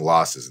of young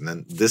losses. And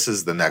then this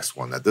is the next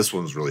one. This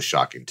one's really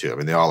shocking too. I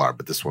mean, they all are,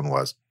 but this one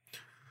was.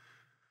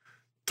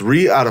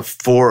 3 out of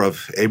 4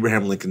 of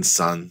Abraham Lincoln's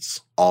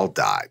sons all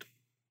died.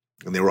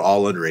 And they were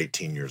all under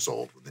 18 years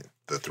old,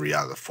 the 3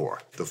 out of the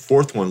 4. The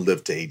 4th one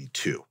lived to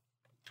 82.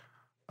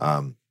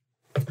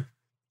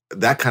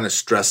 that kind of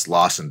stress,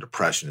 loss, and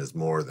depression is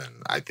more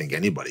than I think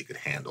anybody could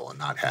handle and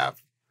not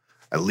have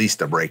at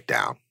least a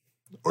breakdown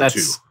or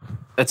two.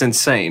 That's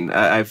insane.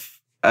 I've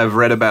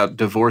read about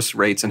divorce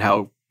rates and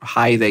how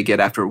high they get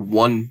after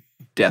one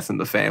death in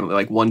the family,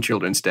 like one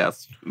children's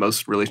death.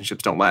 Most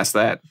relationships don't last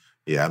that.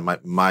 Yeah,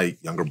 my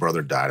younger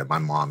brother died, and my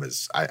mom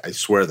is, I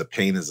swear the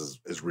pain is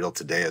as real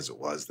today as it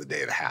was the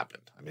day it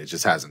happened. I mean, it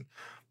just hasn't.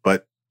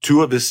 But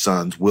two of his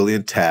sons, Willie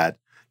and Tad,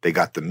 they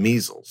got the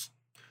measles.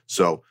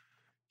 So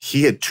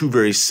he had two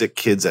very sick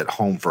kids at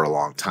home for a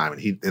long time,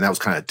 and that was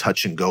kind of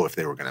touch and go if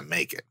they were going to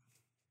make it.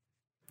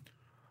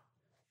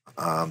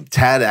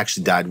 Tad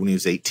actually died when he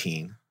was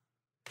 18.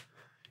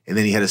 And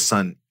then he had his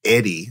son,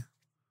 Eddie.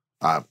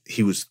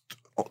 He was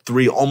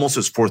 3, almost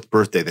his 4th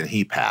birthday, then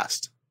he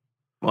passed.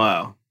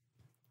 Wow.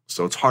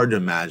 So it's hard to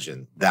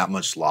imagine that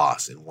much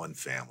loss in one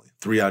family.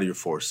 3 out of your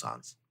 4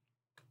 sons.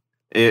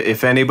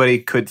 If anybody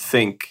could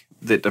think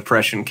that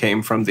depression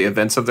came from the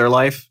events of their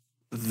life,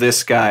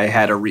 this guy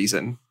had a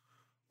reason.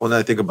 Well, then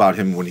I think about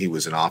him when he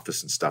was in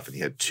office and stuff, and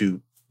he had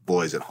 2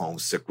 boys at home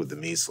sick with the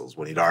measles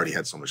when he'd already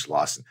had so much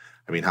loss.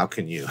 I mean, how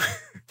can you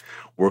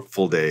work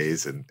full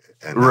days and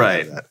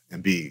right that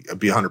and be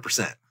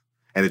 100%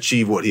 and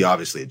achieve what he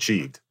obviously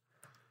achieved?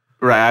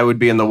 Right. I would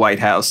be in the White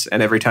House,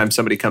 and every time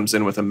somebody comes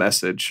in with a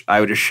message,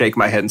 I would just shake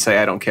my head and say,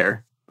 I don't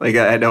care. Like,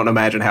 I don't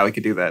imagine how he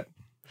could do that.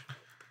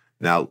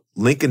 Now,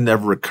 Lincoln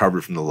never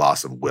recovered from the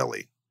loss of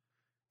Willie.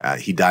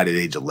 He died at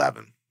age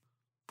 11.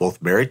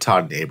 Both Mary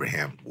Todd and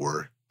Abraham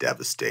were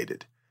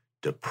devastated,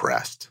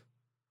 depressed.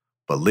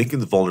 But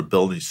Lincoln's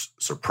vulnerability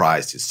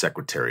surprised his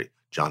secretary,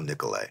 John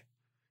Nicolay,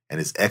 and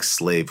his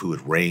ex-slave who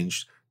had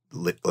ranged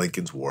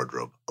Lincoln's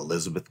wardrobe,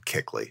 Elizabeth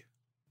Keckley.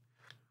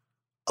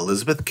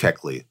 Elizabeth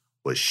Keckley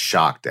was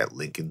shocked at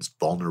Lincoln's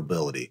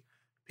vulnerability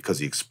because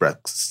he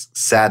expressed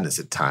sadness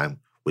at times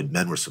when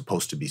men were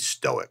supposed to be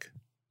stoic.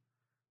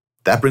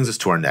 That brings us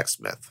to our next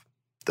myth,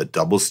 the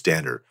double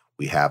standard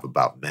we have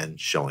about men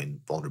showing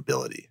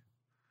vulnerability.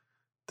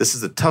 This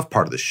is the tough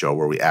part of the show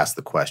where we ask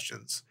the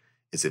questions.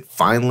 Is it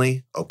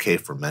finally okay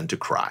for men to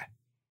cry?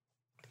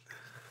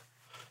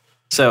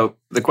 So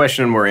the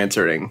question we're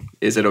answering,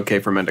 is it okay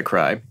for men to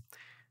cry?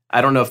 I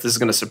don't know if this is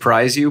going to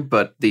surprise you,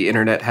 but the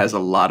internet has a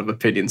lot of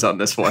opinions on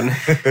this one.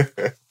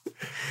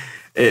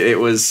 It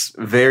was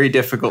very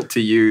difficult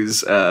to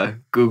use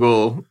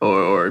Google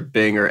or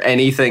Bing or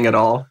anything at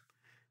all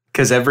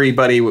because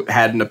everybody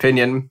had an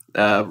opinion.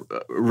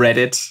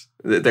 Reddit,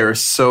 there are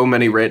so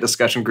many Reddit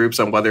discussion groups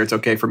on whether it's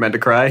okay for men to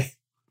cry.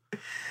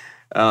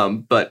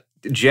 But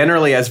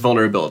generally as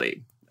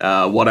vulnerability,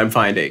 what I'm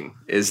finding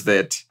is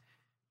that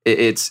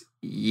it's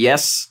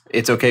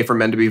okay for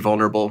men to be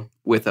vulnerable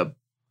with a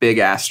big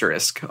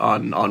asterisk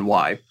on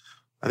why.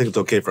 I think it's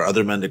okay for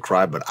other men to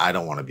cry, but I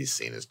don't want to be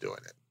seen as doing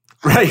it.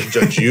 Right. I wouldn't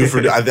judge you for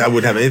I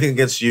wouldn't have anything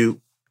against you,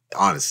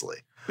 honestly.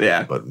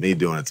 Yeah. But me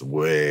doing it's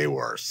way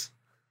worse.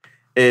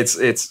 It's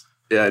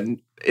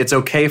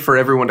okay for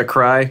everyone to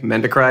cry,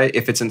 men to cry,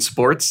 if it's in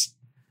sports,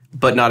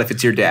 but not if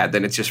it's your dad.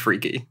 Then it's just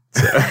freaky.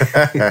 So.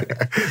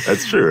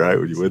 That's true, right?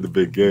 When you win the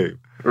big game.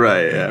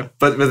 Right, yeah.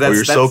 But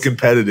that's so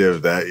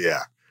competitive that,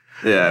 yeah.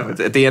 Yeah,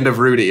 at the end of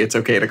Rudy, it's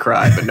okay to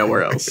cry, but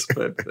nowhere else.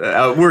 But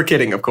we're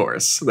kidding, of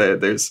course.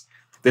 There's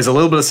a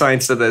little bit of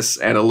science to this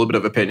and a little bit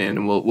of opinion,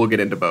 and we'll get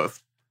into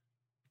both.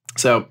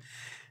 So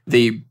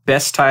the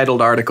best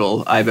titled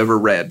article I've ever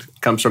read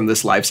comes from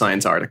this Life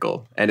Science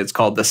article, and it's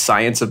called The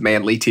Science of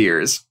Manly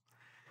Tears.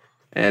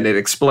 And it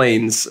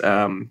explains,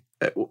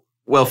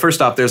 well,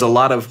 first off, there's a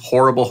lot of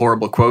horrible,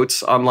 horrible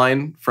quotes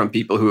online from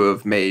people who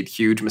have made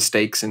huge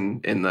mistakes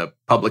in the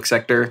public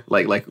sector,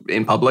 like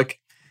in public.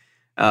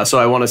 So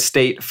I want to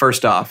state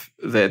first off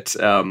that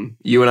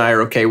you and I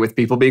are okay with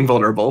people being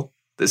vulnerable.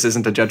 This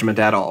isn't a judgment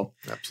at all.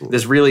 Absolutely.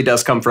 This really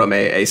does come from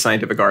a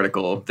scientific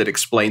article that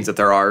explains that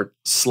there are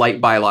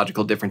slight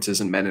biological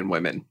differences in men and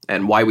women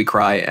and why we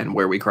cry and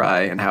where we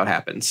cry and how it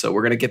happens. So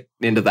we're going to get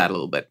into that a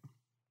little bit.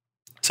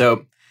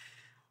 So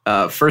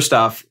first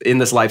off, in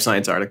this Life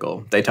Science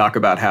article, they talk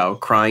about how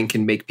crying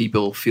can make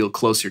people feel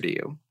closer to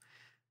you.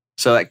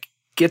 So that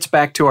gets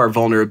back to our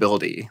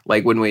vulnerability.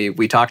 Like when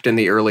we talked in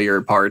the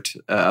earlier part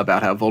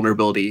about how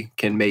vulnerability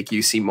can make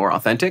you seem more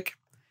authentic.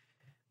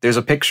 There's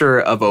a picture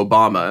of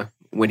Obama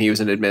when he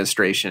was in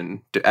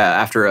administration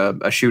after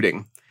a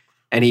shooting,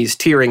 and he's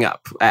tearing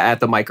up at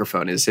the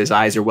microphone. His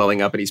eyes are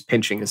welling up and he's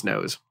pinching his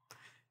nose.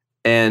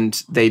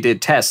 And they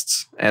did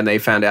tests, and they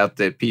found out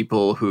that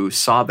people who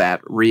saw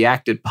that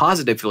reacted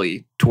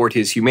positively toward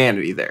his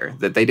humanity there,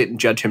 that they didn't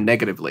judge him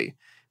negatively.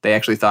 They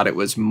actually thought it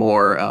was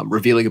more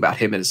revealing about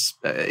him in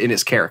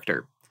his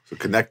character. So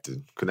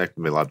connected. A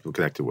lot of people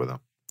connected with him.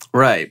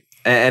 Right.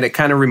 And it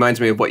kind of reminds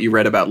me of what you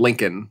read about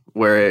Lincoln,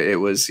 where it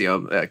was,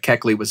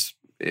 Keckley was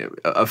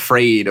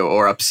afraid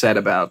or upset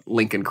about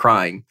Lincoln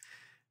crying.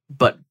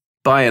 But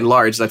by and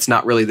large, that's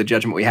not really the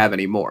judgment we have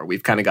anymore.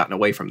 We've kind of gotten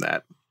away from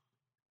that.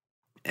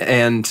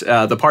 And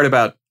the part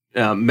about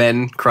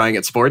men crying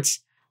at sports,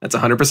 that's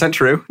 100%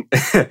 true.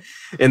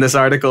 In this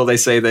article, they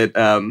say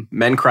that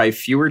men cry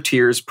fewer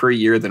tears per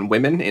year than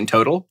women in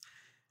total,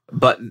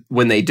 But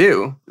when they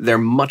do, they're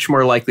much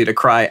more likely to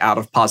cry out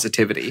of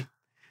positivity.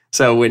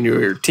 So when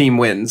your team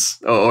wins,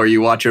 or you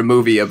watch a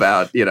movie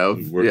about, you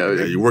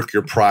work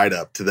your pride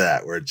up to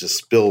that where it just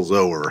spills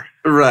over.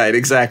 Right,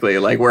 exactly.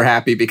 Like we're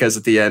happy because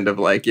at the end of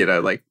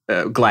Gladiator,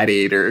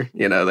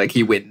 like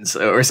he wins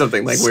or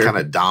something like we're kind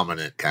of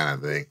dominant kind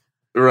of thing.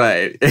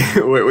 Right.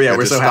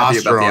 we're so happy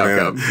about the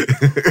outcome.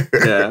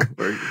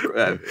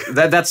 Yeah.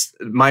 That's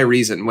my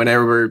reason.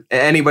 Whenever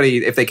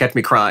anybody, if they catch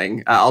me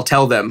crying, I'll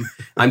tell them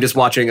I'm just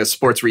watching a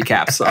sports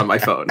recaps on my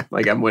phone.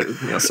 Like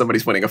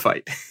somebody's winning a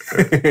fight.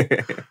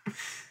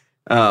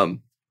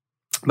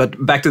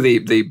 But back to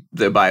the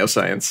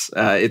bioscience.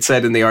 It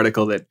said in the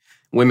article that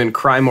women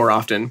cry more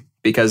often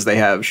because they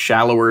have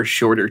shallower,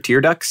 shorter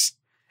tear ducts,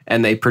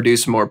 and they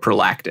produce more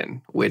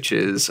prolactin, which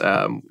is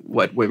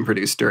what women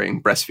produce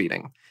during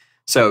breastfeeding.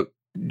 So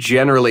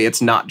generally,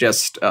 it's not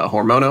just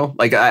hormonal.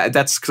 Like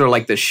that's sort of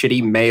like the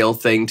shitty male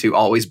thing to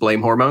always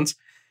blame hormones.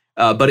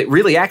 But it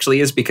really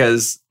actually is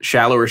because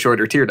shallower,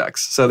 shorter tear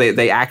ducts. So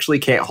they actually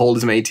can't hold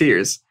as many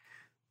tears.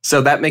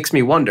 So that makes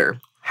me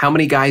wonder, how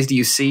many guys do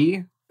you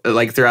see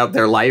like throughout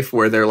their life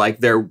where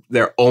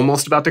they're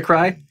almost about to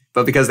cry,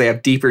 but because they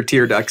have deeper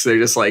tear ducts, they're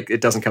just like,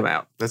 it doesn't come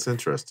out. That's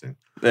interesting.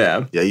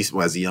 Yeah. Yeah.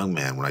 As a young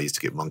man, when I used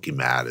to get monkey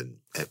mad and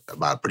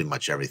about pretty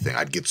much everything,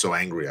 I'd get so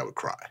angry I would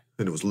cry.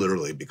 And it was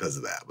literally because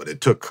of that. But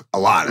it took a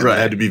lot. And I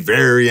had to be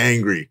very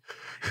angry.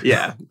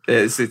 Yeah.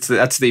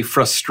 That's the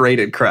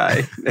frustrated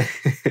cry.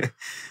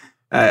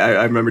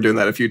 I remember doing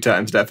that a few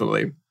times,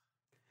 definitely.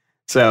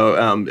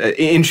 So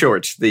in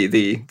short, the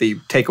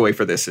takeaway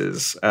for this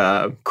is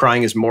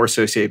crying is more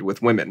associated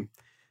with women.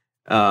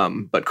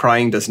 But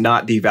crying does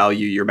not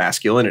devalue your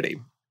masculinity.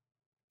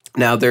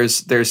 Now,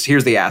 here's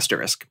the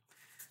asterisk.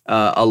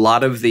 A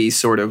lot of the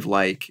sort of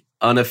like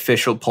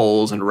unofficial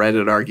polls and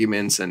Reddit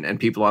arguments and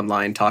people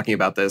online talking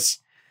about this,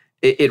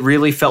 it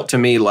really felt to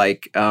me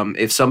like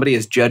if somebody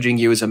is judging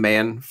you as a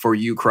man for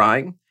you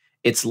crying,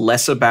 it's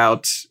less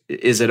about,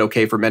 is it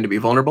okay for men to be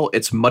vulnerable?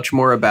 It's much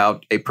more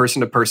about a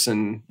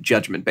person-to-person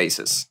judgment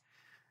basis.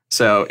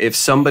 So if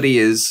somebody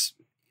is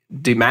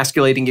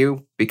demasculating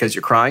you because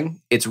you're crying,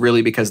 it's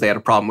really because they had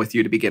a problem with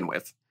you to begin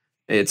with.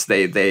 It's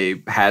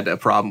they had a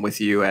problem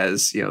with you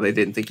as, they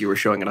didn't think you were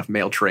showing enough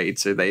male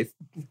traits, or they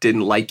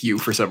didn't like you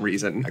for some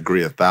reason. I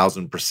agree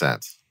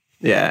 1,000%.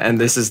 Yeah, and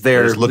this is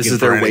their way to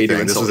insult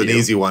you. This was an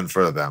easy one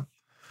for them.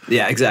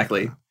 Yeah,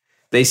 exactly.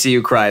 They see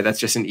you cry. That's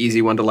just an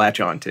easy one to latch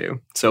on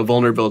to. So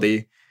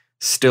vulnerability,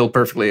 still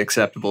perfectly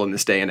acceptable in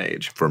this day and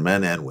age. For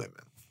men and women.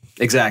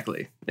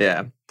 Exactly,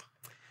 yeah.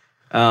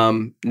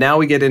 Now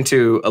we get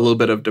into a little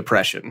bit of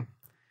depression.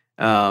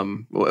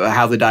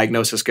 How the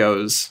diagnosis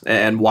goes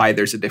and why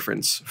there's a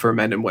difference for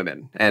men and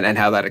women and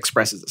how that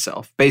expresses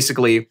itself.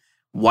 Basically,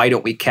 why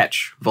don't we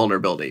catch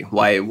vulnerability?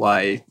 Why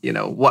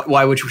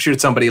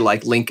should somebody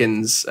like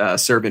Lincoln's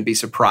servant be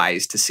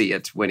surprised to see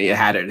it when he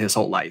had it his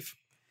whole life?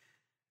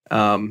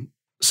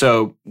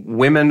 So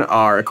women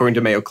are, according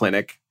to Mayo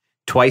Clinic,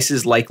 twice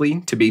as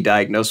likely to be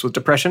diagnosed with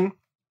depression.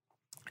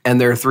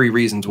 And there are 3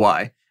 reasons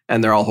why,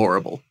 and they're all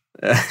horrible.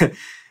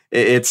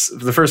 It's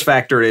the first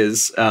factor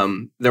is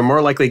they're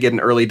more likely to get an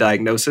early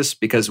diagnosis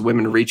because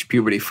women reach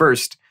puberty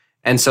first,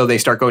 and so they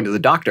start going to the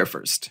doctor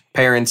first.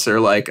 Parents are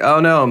like,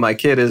 "Oh no, my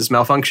kid is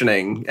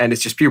malfunctioning, and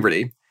it's just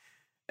puberty,"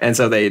 and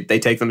so they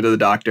take them to the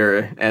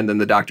doctor, and then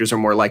the doctors are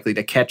more likely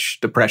to catch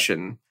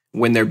depression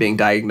when they're being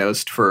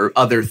diagnosed for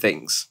other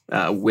things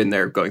when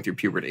they're going through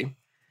puberty.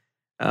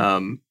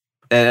 And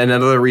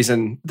another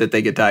reason that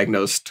they get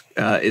diagnosed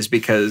is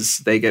because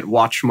they get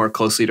watched more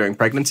closely during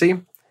pregnancy.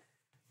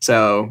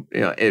 So,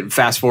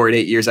 fast forward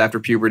 8 years after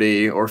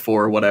puberty or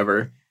 4 or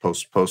whatever.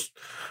 Postpartum,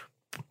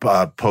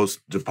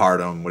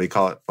 what do you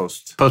call it?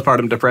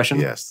 Postpartum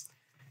depression? Yes.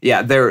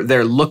 Yeah,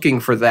 they're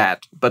looking for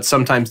that, but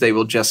sometimes they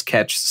will just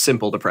catch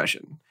simple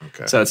depression.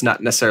 Okay. So it's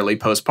not necessarily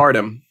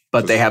postpartum,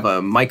 but they have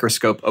a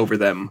microscope over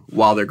them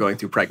while they're going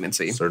through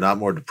pregnancy. So they're not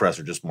more depressed,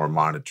 they're just more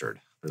monitored.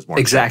 There's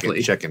more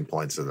check-in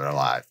points in their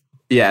life.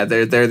 Yeah,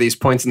 there are these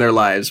points in their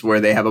lives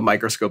where they have a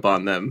microscope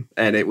on them,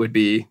 and it would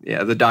be,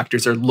 the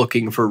doctors are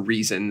looking for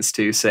reasons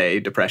to say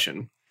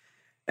depression.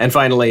 And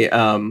finally,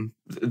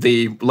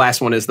 the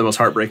last one is the most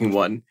heartbreaking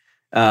one.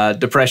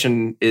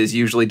 Depression is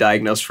usually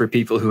diagnosed for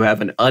people who have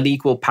an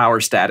unequal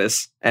power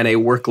status and a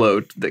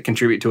workload that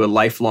contribute to a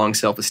lifelong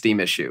self-esteem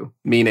issue,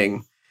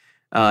 meaning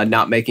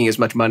not making as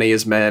much money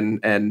as men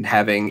and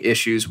having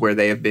issues where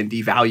they have been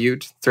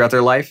devalued throughout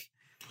their life.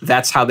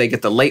 That's how they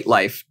get the late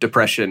life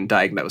depression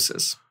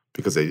diagnosis.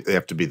 Because they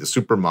have to be the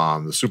super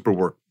mom, the super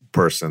work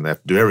person. They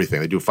have to do everything.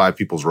 They do 5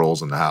 people's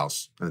roles in the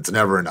house, and it's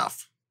never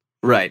enough.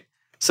 Right.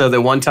 So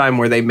the one time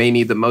where they may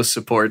need the most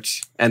support,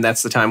 and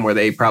that's the time where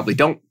they probably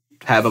don't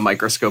have a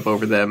microscope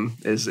over them,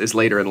 is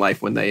later in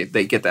life when they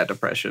get that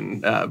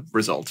depression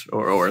result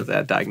or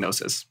that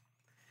diagnosis.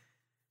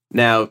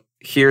 Now,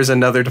 here's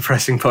another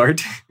depressing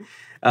part.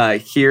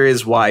 Here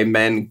is why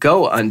men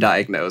go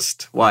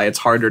undiagnosed, why it's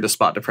harder to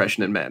spot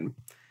depression in men.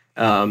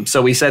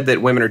 So we said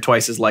that women are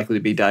twice as likely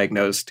to be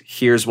diagnosed.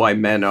 Here's why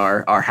men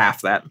are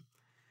half that.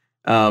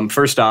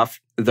 First off,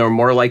 they're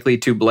more likely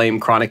to blame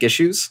chronic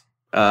issues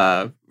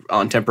on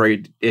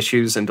temporary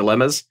issues and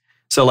dilemmas.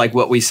 So like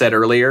what we said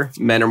earlier,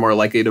 men are more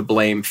likely to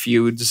blame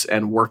feuds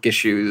and work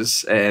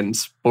issues and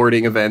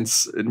sporting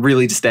events, and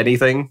really just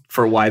anything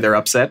for why they're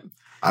upset.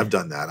 I've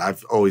done that.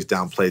 I've always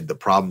downplayed the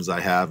problems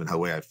I have and the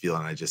way I feel.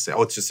 And I just say,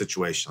 oh, it's just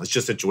situational. It's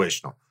just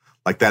situational.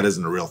 Like that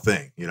isn't a real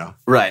thing, you know?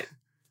 Right.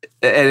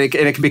 And it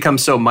can become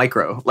so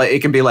micro. Like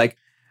it can be like,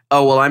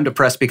 oh, well, I'm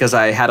depressed because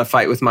I had a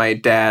fight with my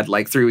dad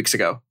like 3 weeks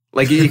ago.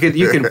 Like you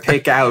can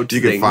pick out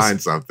you things. can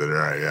find something,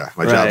 right? Yeah.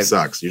 My job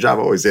sucks. Your job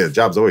always is.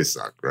 Jobs always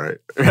suck, right?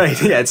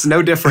 Right. Yeah. It's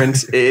no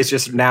different. It's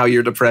just now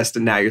you're depressed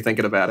and now you're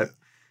thinking about it.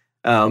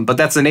 But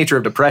that's the nature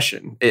of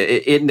depression.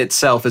 It in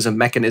itself is a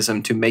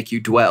mechanism to make you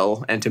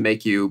dwell and to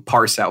make you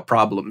parse out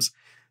problems.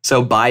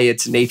 So by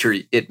its nature,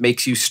 it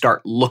makes you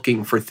start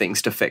looking for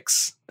things to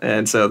fix.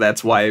 And so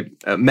that's why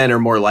men are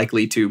more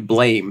likely to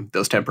blame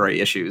those temporary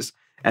issues,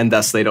 and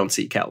thus they don't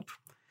seek help.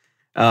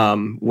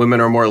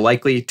 Women are more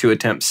likely to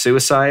attempt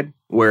suicide,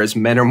 whereas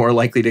men are more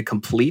likely to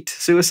complete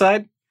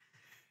suicide.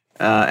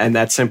 And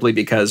that's simply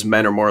because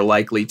men are more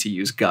likely to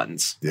use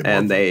guns,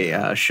 and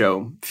they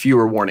show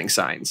fewer warning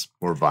signs.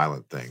 More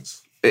violent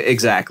things.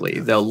 Exactly.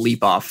 Yeah. They'll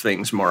leap off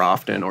things more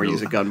often or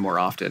use a gun more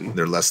often.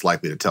 They're less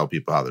likely to tell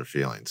people how they're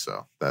feeling,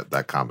 so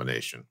that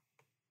combination.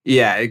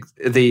 Yeah.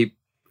 To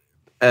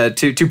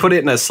put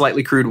it in a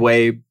slightly crude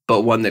way,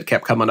 but one that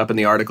kept coming up in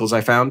the articles I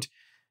found,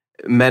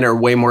 men are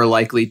way more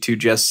likely to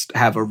just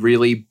have a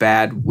really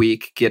bad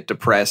week, get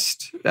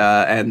depressed,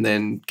 and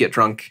then get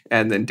drunk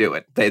and then do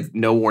it. They have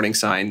no warning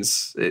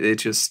signs.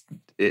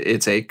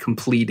 It's a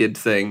completed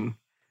thing.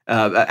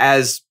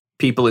 As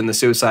people in the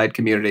suicide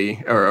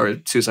community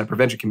or suicide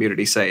prevention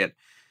community say it,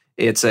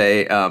 it's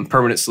a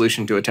permanent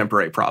solution to a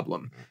temporary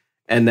problem.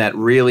 And that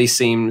really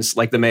seems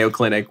like the Mayo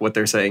Clinic, what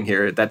they're saying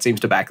here, that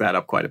seems to back that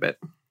up quite a bit.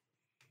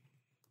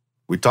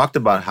 We talked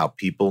about how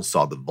people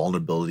saw the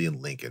vulnerability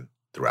in Lincoln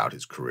throughout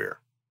his career.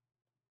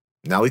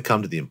 Now we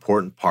come to the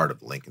important part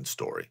of Lincoln's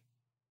story,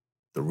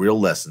 the real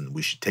lesson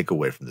we should take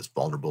away from this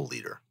vulnerable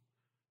leader.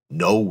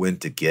 Know when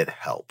to get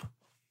help.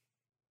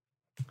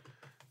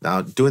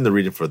 Now, doing the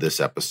reading for this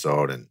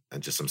episode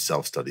and just some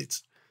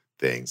self-studies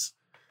things,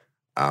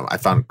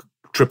 I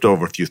tripped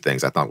over a few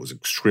things I thought was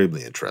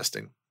extremely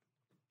interesting.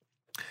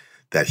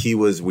 That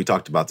we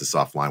talked about this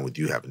offline with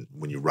you,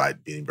 when you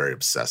write, being very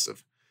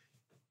obsessive.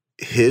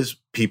 His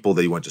people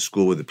that he went to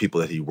school with, the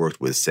people that he worked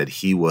with, said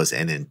he was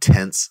an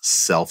intense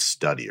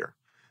self-studier.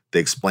 They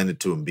explained it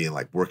to him being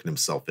like working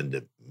himself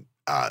into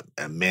a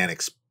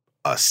manic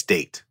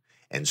state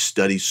and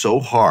study so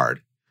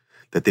hard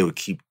that they would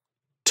keep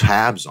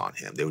tabs on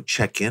him. They would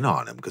check in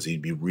on him because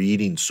he'd be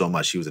reading so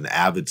much. He was an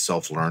avid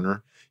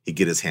self-learner. He'd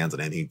get his hands on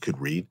anything he could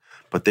read,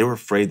 but they were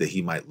afraid that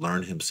he might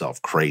learn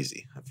himself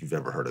crazy. If you've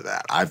ever heard of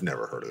that. I've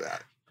never heard of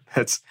that.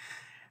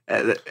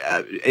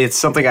 It's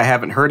something I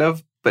haven't heard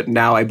of, but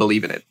now I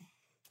believe in it.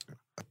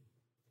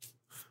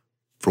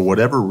 For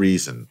whatever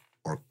reason,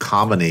 or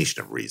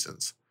combination of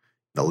reasons,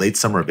 in the late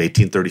summer of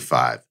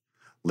 1835,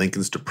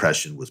 Lincoln's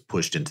depression was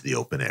pushed into the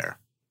open air.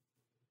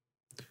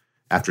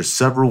 After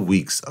several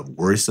weeks of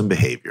worrisome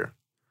behavior,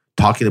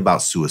 talking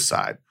about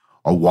suicide,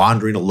 or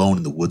wandering alone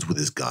in the woods with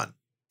his gun,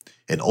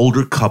 an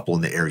older couple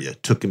in the area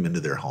took him into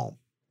their home.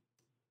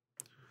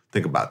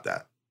 Think about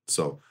that.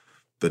 So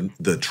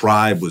the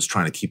tribe was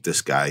trying to keep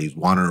this guy. He's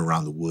wandering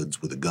around the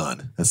woods with a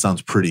gun. That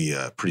sounds pretty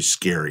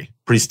scary,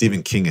 pretty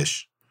Stephen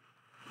King-ish.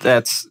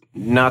 That's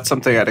not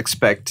something I'd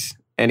expect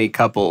any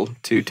couple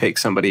to take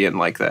somebody in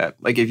like that.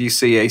 Like if you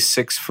see a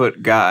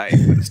 6-foot guy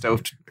with a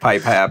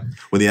stovepipe hat.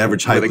 When the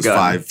average height was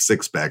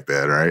 5'6" back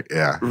then, right?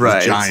 Yeah.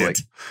 Right. Giant. It's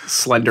like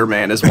Slender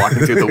Man is walking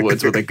through the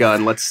woods with a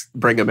gun. Let's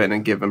bring him in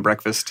and give him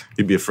breakfast.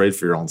 You'd be afraid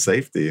for your own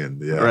safety.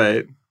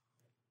 Right.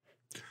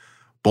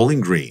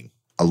 Bowling Green,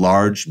 a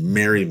large,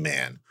 merry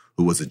man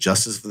who was a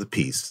justice of the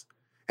peace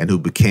and who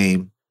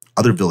became,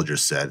 other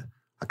villagers said,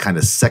 a kind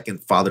of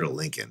second father to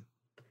Lincoln,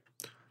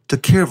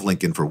 took care of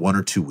Lincoln for 1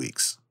 or 2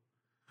 weeks.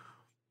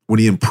 When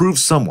he improved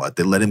somewhat,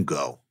 they let him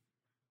go.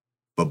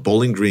 But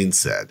Bowling Green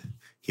said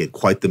he had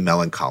quite the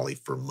melancholy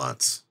for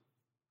months.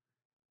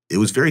 It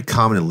was very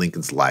common in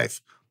Lincoln's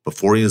life,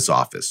 before in his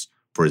office,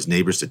 for his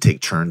neighbors to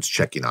take turns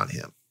checking on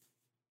him.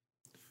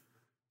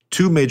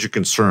 2 major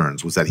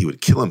concerns was that he would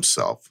kill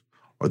himself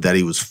or that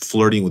he was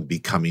flirting with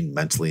becoming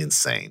mentally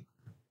insane.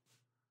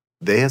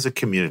 They, as a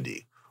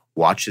community,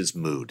 watched his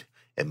mood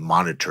and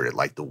monitored it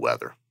like the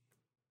weather.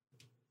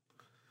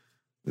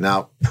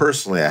 Now,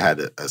 personally, I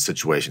had a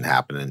situation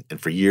happen,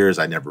 and for years,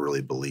 I never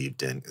really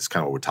believed in, it's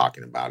kind of what we're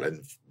talking about. I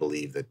didn't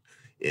believe that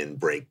in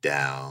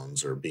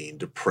breakdowns or being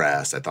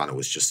depressed. I thought it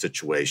was just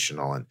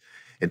situational, and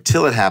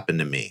until it happened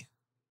to me.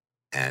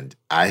 And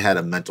I had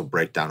a mental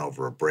breakdown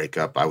over a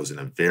breakup. I was in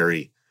a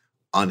very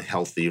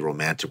unhealthy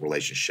romantic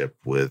relationship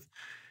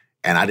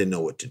and I didn't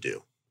know what to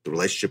do. The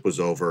relationship was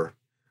over.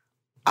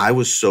 I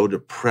was so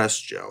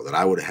depressed, Joe, that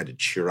I would have had to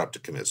cheer up to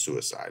commit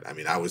suicide. I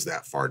mean, I was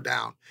that far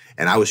down.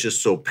 And I was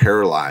just so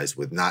paralyzed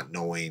with not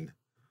knowing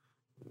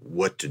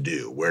what to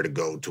do, where to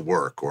go to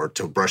work or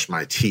to brush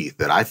my teeth,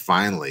 that I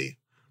finally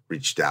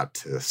reached out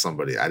to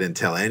somebody. I didn't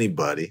tell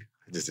anybody.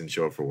 I just didn't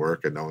show up for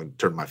work, and no one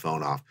turned my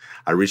phone off.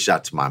 I reached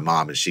out to my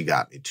mom, and she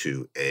got me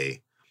to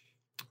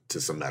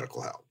some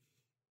medical help.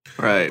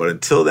 Right. But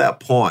until that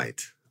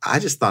point, I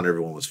just thought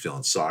everyone was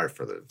feeling sorry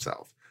for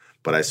themselves.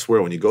 But I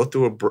swear, when you go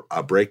through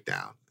a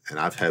breakdown, and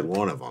I've had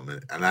one of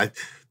them, and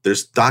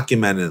there's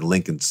documented in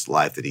Lincoln's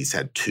life that he's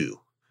had two.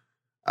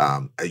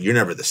 You're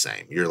never the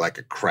same. You're like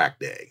a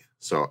cracked egg.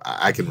 So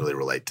I can really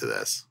relate to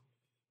this.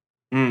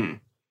 And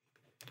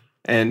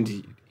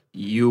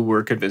you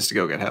were convinced to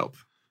go get help?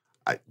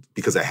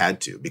 Because I had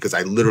to. Because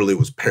I literally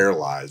was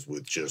paralyzed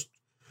with just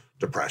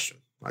depression.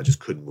 I just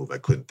couldn't move. I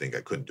couldn't think.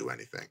 I couldn't do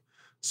anything.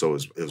 So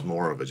it was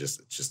more of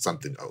just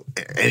something,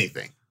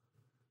 anything.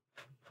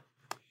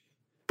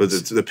 But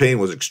the pain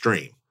was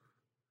extreme.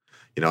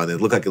 And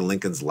it looked like in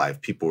Lincoln's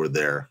life, people were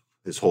there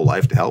his whole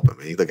life to help him.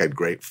 And he had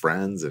great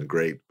friends and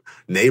great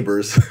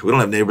neighbors. We don't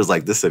have neighbors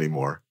like this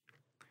anymore.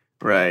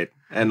 Right.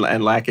 And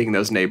lacking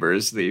those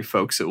neighbors, the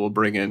folks that will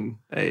bring in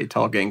a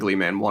tall, gangly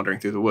man wandering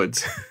through the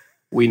woods,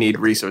 we need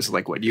resources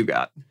like what you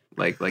got,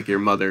 like your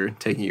mother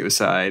taking you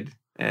aside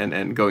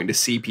and going to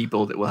see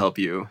people that will help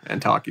you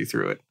and talk you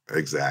through it.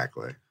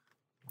 Exactly.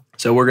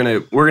 So we're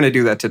gonna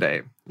do that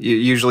today.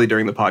 Usually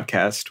during the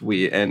podcast,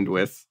 we end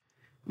with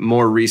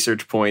more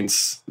research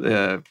points,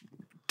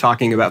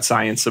 talking about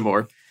science some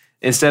more.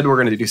 Instead, we're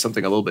going to do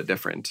something a little bit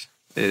different.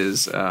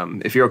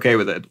 If you're okay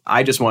with it,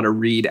 I just want to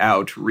read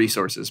out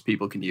resources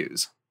people can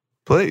use.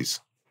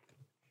 Please.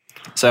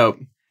 So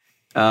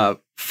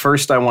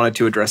first, I wanted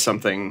to address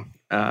something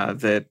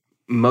that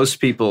most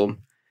people...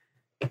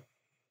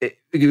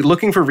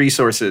 Looking for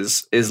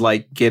resources is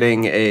like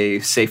getting a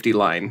safety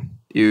line.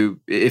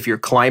 If you're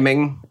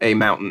climbing a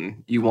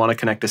mountain, you want to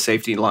connect a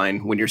safety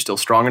line when you're still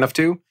strong enough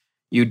to.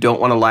 You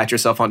don't want to latch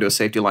yourself onto a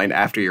safety line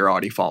after you're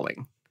already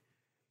falling.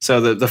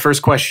 So the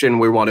first question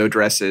we want to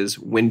address is,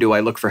 when do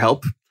I look for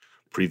help?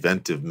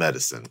 Preventive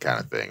medicine kind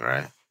of thing,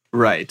 right?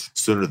 Right.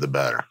 Sooner the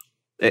better.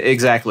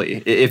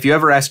 Exactly. If you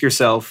ever ask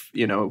yourself,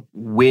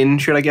 when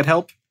should I get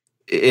help?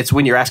 It's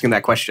when you're asking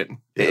that question.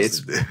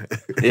 Yes.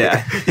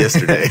 Yeah.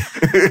 Yesterday.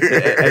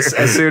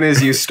 as soon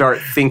as you start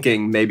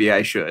thinking, maybe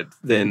I should,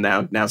 then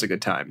now's a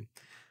good time.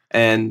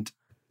 And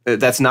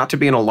that's not to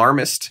be an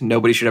alarmist.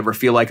 Nobody should ever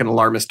feel like an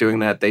alarmist doing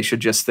that. They should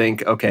just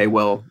think, okay,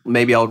 well,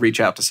 maybe I'll reach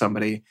out to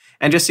somebody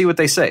and just see what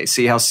they say,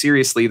 see how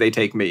seriously they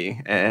take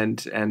me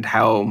and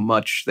how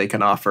much they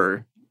can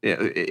offer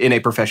in a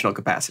professional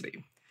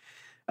capacity.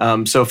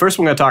 So first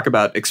we're going to talk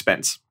about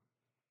expense,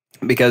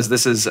 because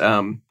this is...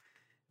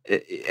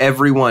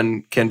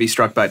 everyone can be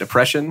struck by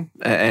depression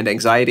and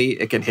anxiety.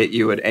 It can hit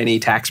you at any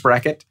tax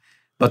bracket.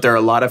 But there are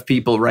a lot of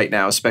people right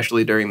now,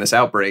 especially during this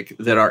outbreak,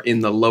 that are in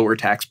the lower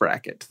tax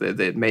bracket,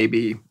 that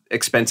maybe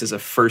expense is a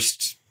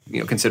first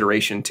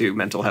consideration to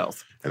mental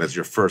health. And it's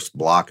your first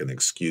block and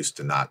excuse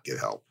to not get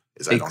help,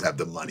 is I don't have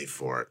the money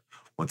for it.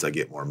 Once I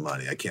get more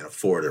money, I can't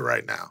afford it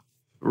right now.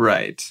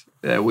 Right.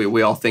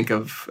 We all think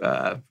of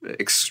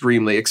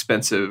extremely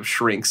expensive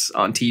shrinks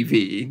on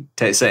TV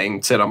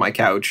saying, sit on my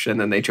couch, and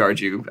then they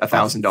charge you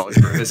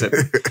 $1,000 per visit.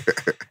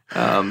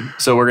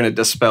 So we're going to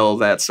dispel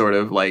that sort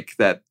of like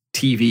that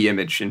TV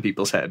image in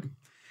people's head.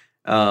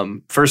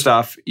 First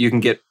off, you can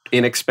get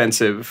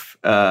inexpensive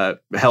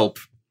help.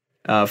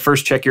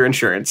 First, check your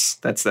insurance.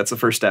 That's the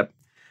first step.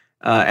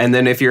 And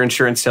then if your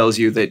insurance tells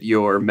you that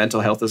your mental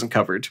health isn't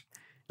covered,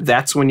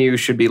 that's when you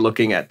should be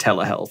looking at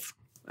telehealth.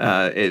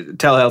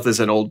 Telehealth is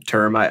an old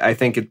term. I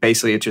think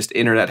it's just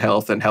internet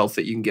health and health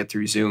that you can get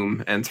through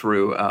Zoom and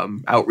through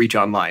outreach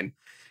online.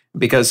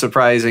 Because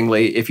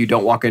surprisingly, if you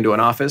don't walk into an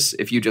office,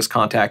 if you just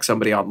contact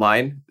somebody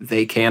online,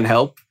 they can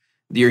help.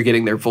 You're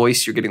getting their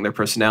voice, you're getting their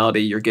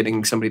personality, you're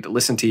getting somebody to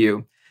listen to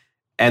you.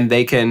 And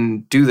they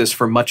can do this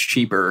for much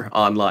cheaper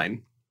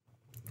online.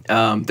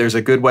 There's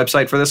a good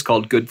website for this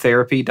called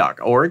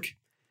goodtherapy.org.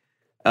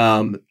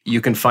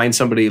 You can find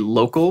somebody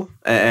local,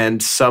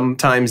 and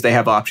sometimes they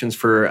have options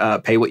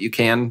for pay what you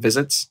can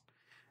visits.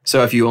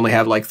 So if you only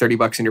have like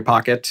 $30 in your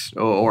pocket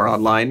or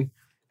online,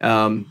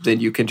 then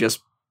you can just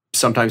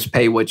sometimes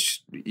pay what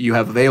you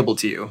have available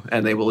to you,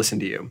 and they will listen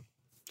to you.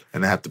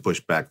 And I have to push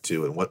back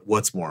too. And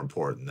what's more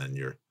important than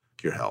your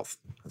health,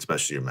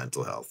 especially your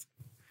mental health?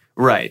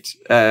 Right.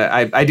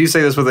 I do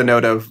say this with a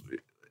note of,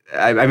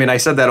 I mean, I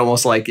said that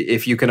almost like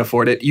if you can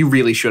afford it, you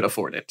really should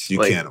afford it. You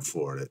can't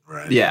afford it,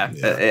 right? Yeah.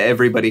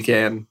 Everybody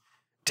can.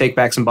 Take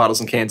back some bottles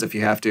and cans if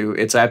you have to.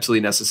 It's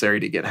absolutely necessary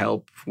to get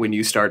help when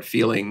you start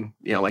feeling,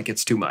 like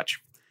it's too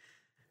much.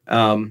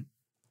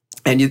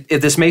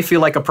 This may feel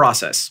like a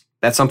process.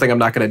 That's something I'm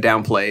not going to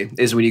downplay,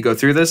 is when you go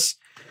through this,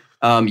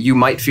 you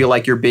might feel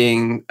like you're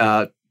being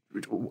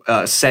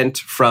sent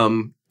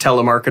from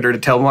telemarketer to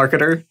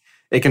telemarketer.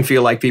 It can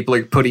feel like people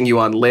are putting you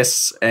on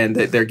lists and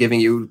that they're giving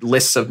you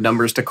lists of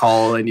numbers to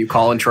call, and you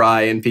call and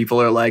try, and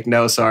people are like,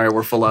 no, sorry,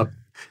 we're full up.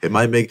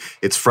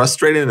 It's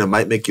frustrating, and it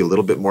might make you a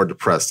little bit more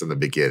depressed in the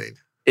beginning.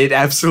 It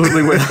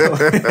absolutely will.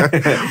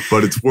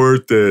 But it's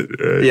worth it.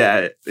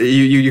 Yeah.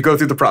 You go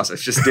through the process.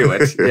 Just do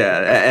it.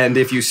 Yeah. And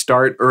if you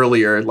start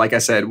earlier, like I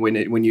said,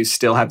 when you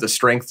still have the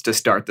strength to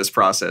start this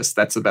process,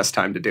 that's the best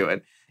time to do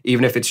it.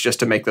 even if it's just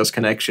to make those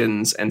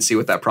connections and see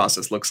what that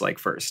process looks like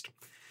first.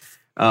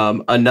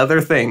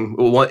 Another thing,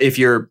 if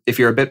you're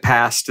a bit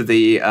past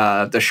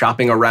the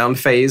shopping around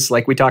phase,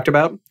 like we talked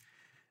about,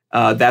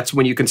 that's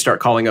when you can start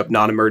calling up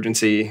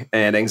non-emergency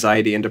and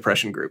anxiety and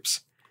depression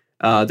groups.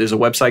 There's a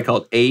website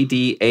called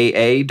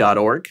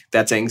ADAA.org.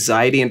 That's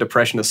Anxiety and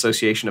Depression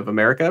Association of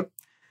America.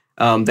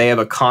 They have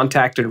a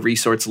contact and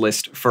resource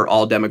list for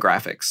all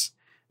demographics.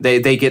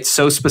 They get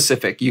so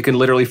specific. You can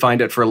literally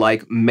find it for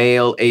like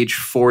male age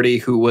 40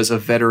 who was a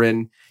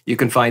veteran. You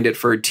can find it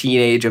for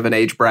teenage of an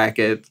age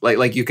bracket.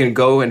 Like you can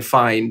go and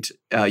find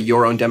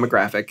your own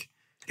demographic,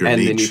 Your and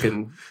niche. then you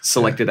can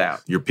select it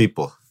out. Your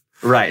people.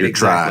 Right, Your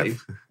exactly.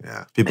 tribe.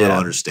 Yeah. People don't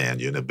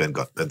understand you and have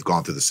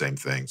gone through the same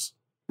things.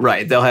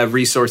 Right. They'll have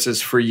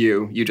resources for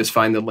you. You just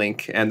find the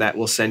link, and that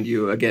will send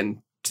you,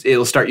 again,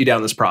 it'll start you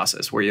down this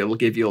process where it'll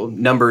give you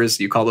numbers.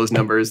 You call those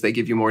numbers, they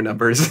give you more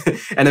numbers,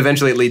 and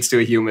eventually it leads to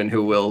a human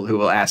who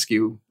will ask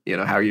you,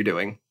 how you're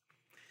doing.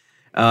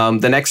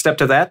 The next step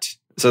to that,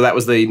 so that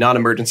was the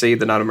non-emergency.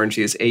 The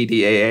non-emergency is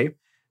ADAA.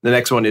 The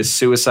next one is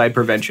suicide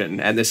prevention,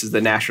 and this is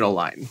the national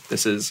line.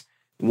 This is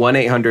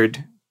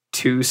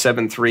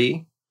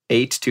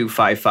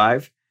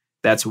 1-800-273-8255.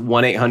 That's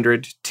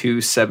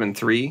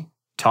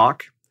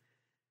 1-800-273-TALK.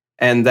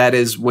 And that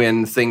is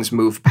when things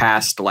move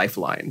past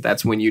Lifeline.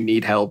 That's when you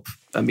need help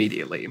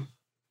immediately.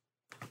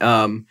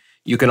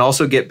 You can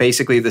also get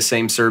basically the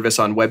same service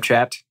on web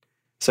chat.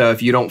 So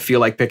if you don't feel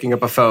like picking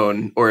up a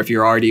phone, or if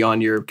you're already on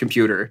your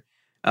computer,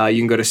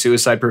 you can go to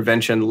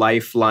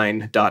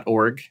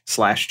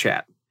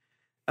suicidepreventionlifeline.org/chat.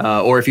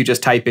 Or if you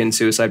just type in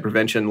suicide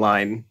prevention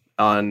line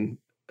on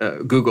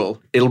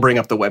Google, it'll bring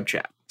up the web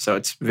chat. So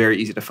it's very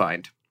easy to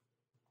find.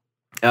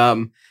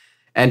 And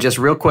just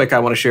real quick, I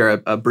want to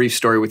share a brief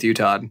story with you,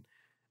 Todd.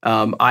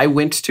 I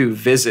went to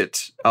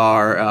visit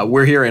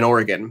we're here in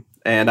Oregon,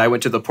 and I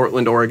went to the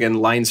Portland, Oregon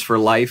Lines for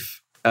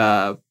Life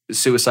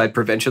suicide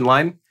prevention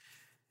line.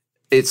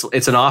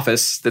 It's an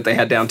office that they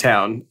had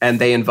downtown, and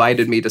they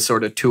invited me to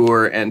sort of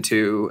tour and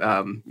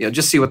to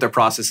just see what their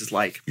process is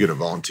like. You gonna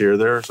volunteer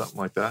there or something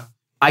like that?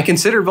 I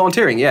considered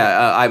volunteering.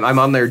 Yeah, I'm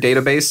on their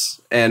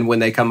database, and when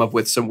they come up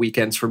with some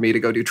weekends for me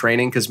to go do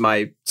training, because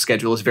my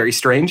schedule is very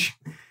strange.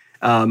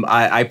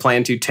 I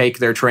plan to take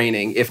their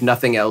training, if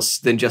nothing else,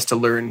 than just to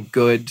learn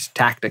good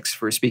tactics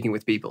for speaking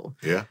with people.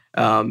 Yeah.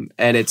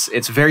 And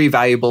it's very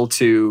valuable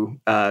to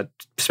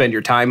spend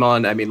your time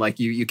on. I mean, like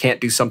you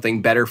can't do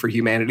something better for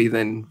humanity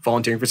than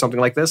volunteering for something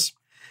like this.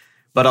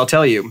 But I'll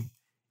tell you,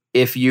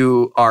 if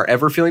you are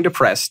ever feeling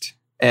depressed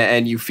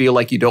and you feel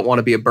like you don't want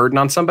to be a burden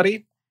on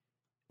somebody,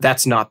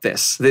 that's not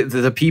this.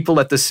 The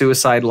people at the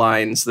suicide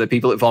lines, the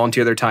people that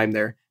volunteer their time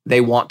there, they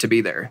want to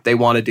be there. They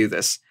want to do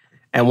this.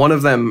 And one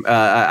of them,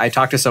 I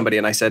talked to somebody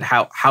and I said,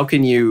 how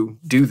can you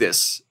do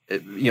this,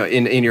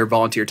 in your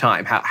volunteer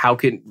time? How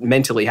can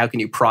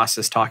you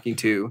process talking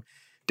to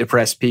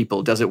depressed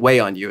people? Does it weigh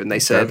on you? And they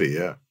said, heavy,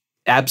 yeah.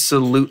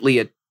 Absolutely,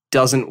 it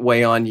doesn't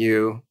weigh on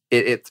you.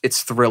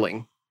 It's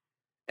thrilling.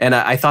 And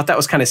I thought that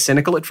was kind of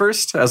cynical at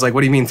first. I was like, what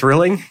do you mean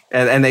thrilling?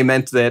 And they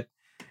meant that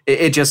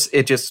it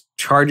just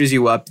charges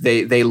you up.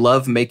 They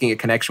love making a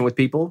connection with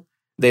people.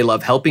 They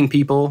love helping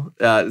people.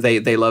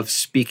 They love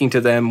speaking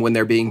to them when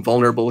they're being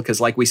vulnerable,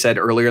 because like we said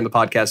earlier in the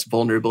podcast,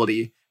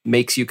 vulnerability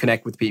makes you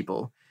connect with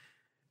people.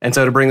 And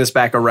so to bring this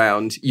back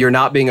around, you're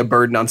not being a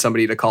burden on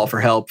somebody to call for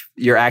help.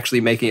 You're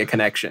actually making a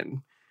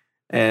connection.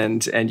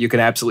 And you can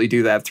absolutely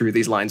do that through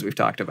these lines we've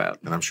talked about.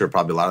 And I'm sure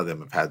probably a lot of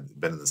them have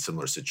been in a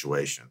similar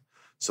situation,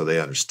 so they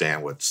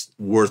understand what's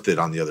worth it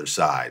on the other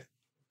side.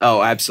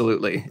 Oh,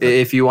 absolutely.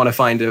 If you want to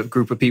find a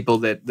group of people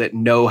that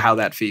know how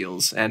that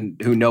feels and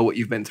who know what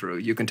you've been through,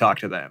 you can talk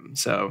to them.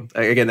 So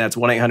again, that's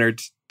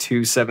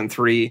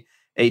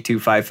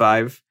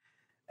 1-800-273-8255.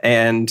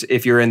 And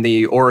if you're in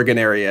the Oregon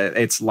area,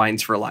 it's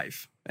Lines for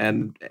Life.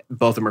 And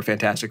both of them are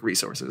fantastic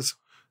resources.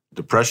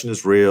 Depression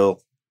is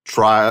real.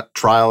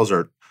 Trials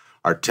are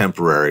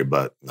temporary,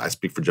 but I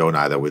speak for Joe and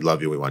I that we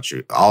love you. We want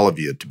you, all of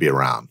you, to be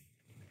around.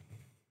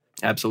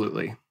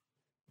 Absolutely.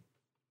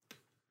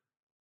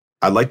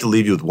 I'd like to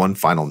leave you with one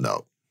final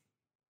note.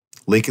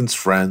 Lincoln's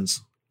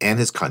friends and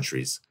his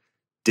country's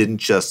didn't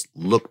just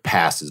look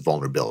past his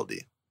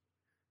vulnerability.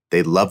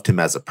 They loved him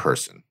as a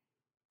person.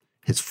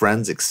 His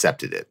friends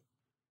accepted it.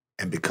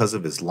 And because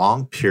of his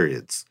long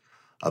periods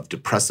of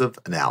depressive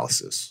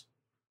analysis,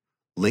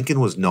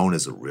 Lincoln was known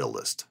as a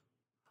realist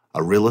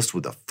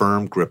with a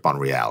firm grip on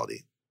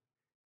reality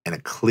and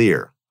a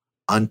clear,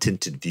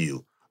 untinted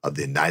view of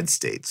the United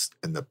States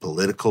and the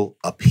political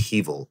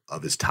upheaval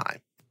of his time.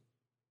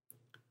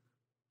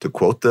 To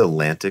quote the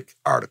Atlantic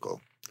article,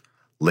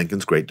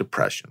 Lincoln's Great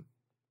Depression,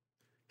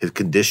 his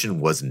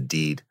condition was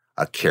indeed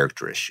a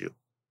character issue.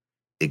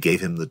 It gave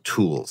him the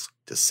tools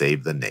to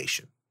save the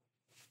nation.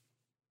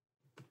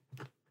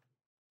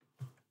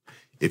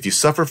 If you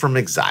suffer from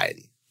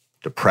anxiety,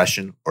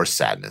 depression, or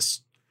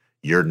sadness,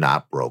 you're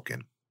not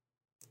broken.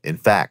 In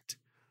fact,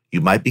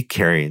 you might be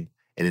carrying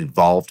an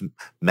involved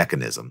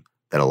mechanism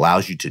that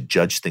allows you to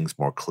judge things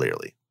more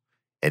clearly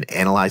and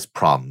analyze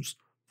problems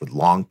with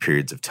long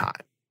periods of time.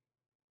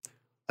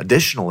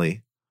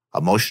 Additionally,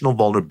 Emotional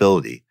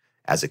vulnerability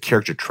as a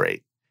character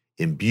trait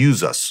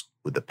imbues us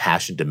with the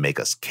passion to make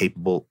us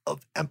capable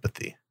of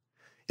empathy.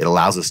 It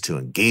allows us to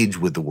engage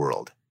with the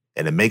world,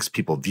 and it makes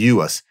people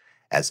view us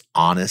as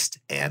honest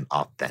and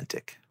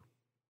authentic.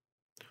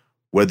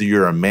 Whether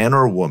you're a man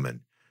or a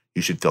woman,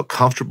 you should feel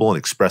comfortable in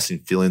expressing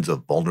feelings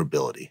of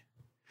vulnerability.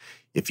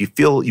 If you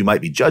feel you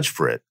might be judged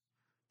for it,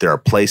 there are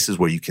places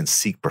where you can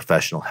seek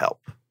professional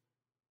help.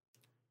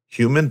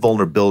 Human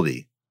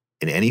vulnerability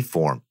in any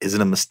form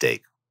isn't a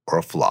mistake or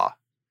a flaw.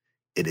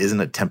 It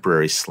isn't a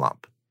temporary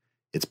slump.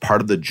 It's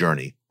part of the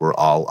journey we're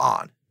all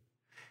on.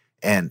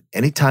 And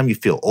anytime you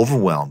feel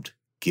overwhelmed,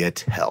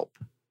 get help.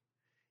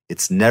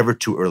 It's never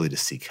too early to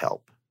seek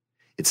help.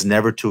 It's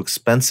never too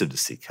expensive to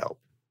seek help.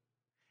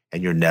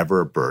 And you're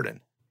never a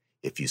burden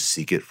if you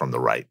seek it from the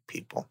right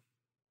people.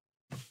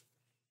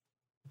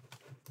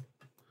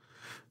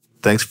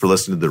 Thanks for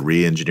listening to the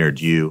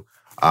Reengineered You.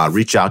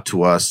 Reach out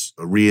to us,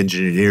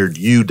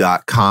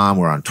 reengineeredyou.com.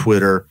 We're on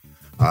Twitter,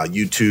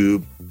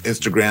 YouTube,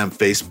 Instagram,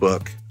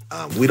 Facebook.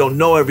 We don't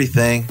know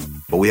everything,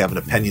 but we have an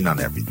opinion on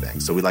everything.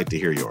 So we'd like to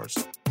hear yours.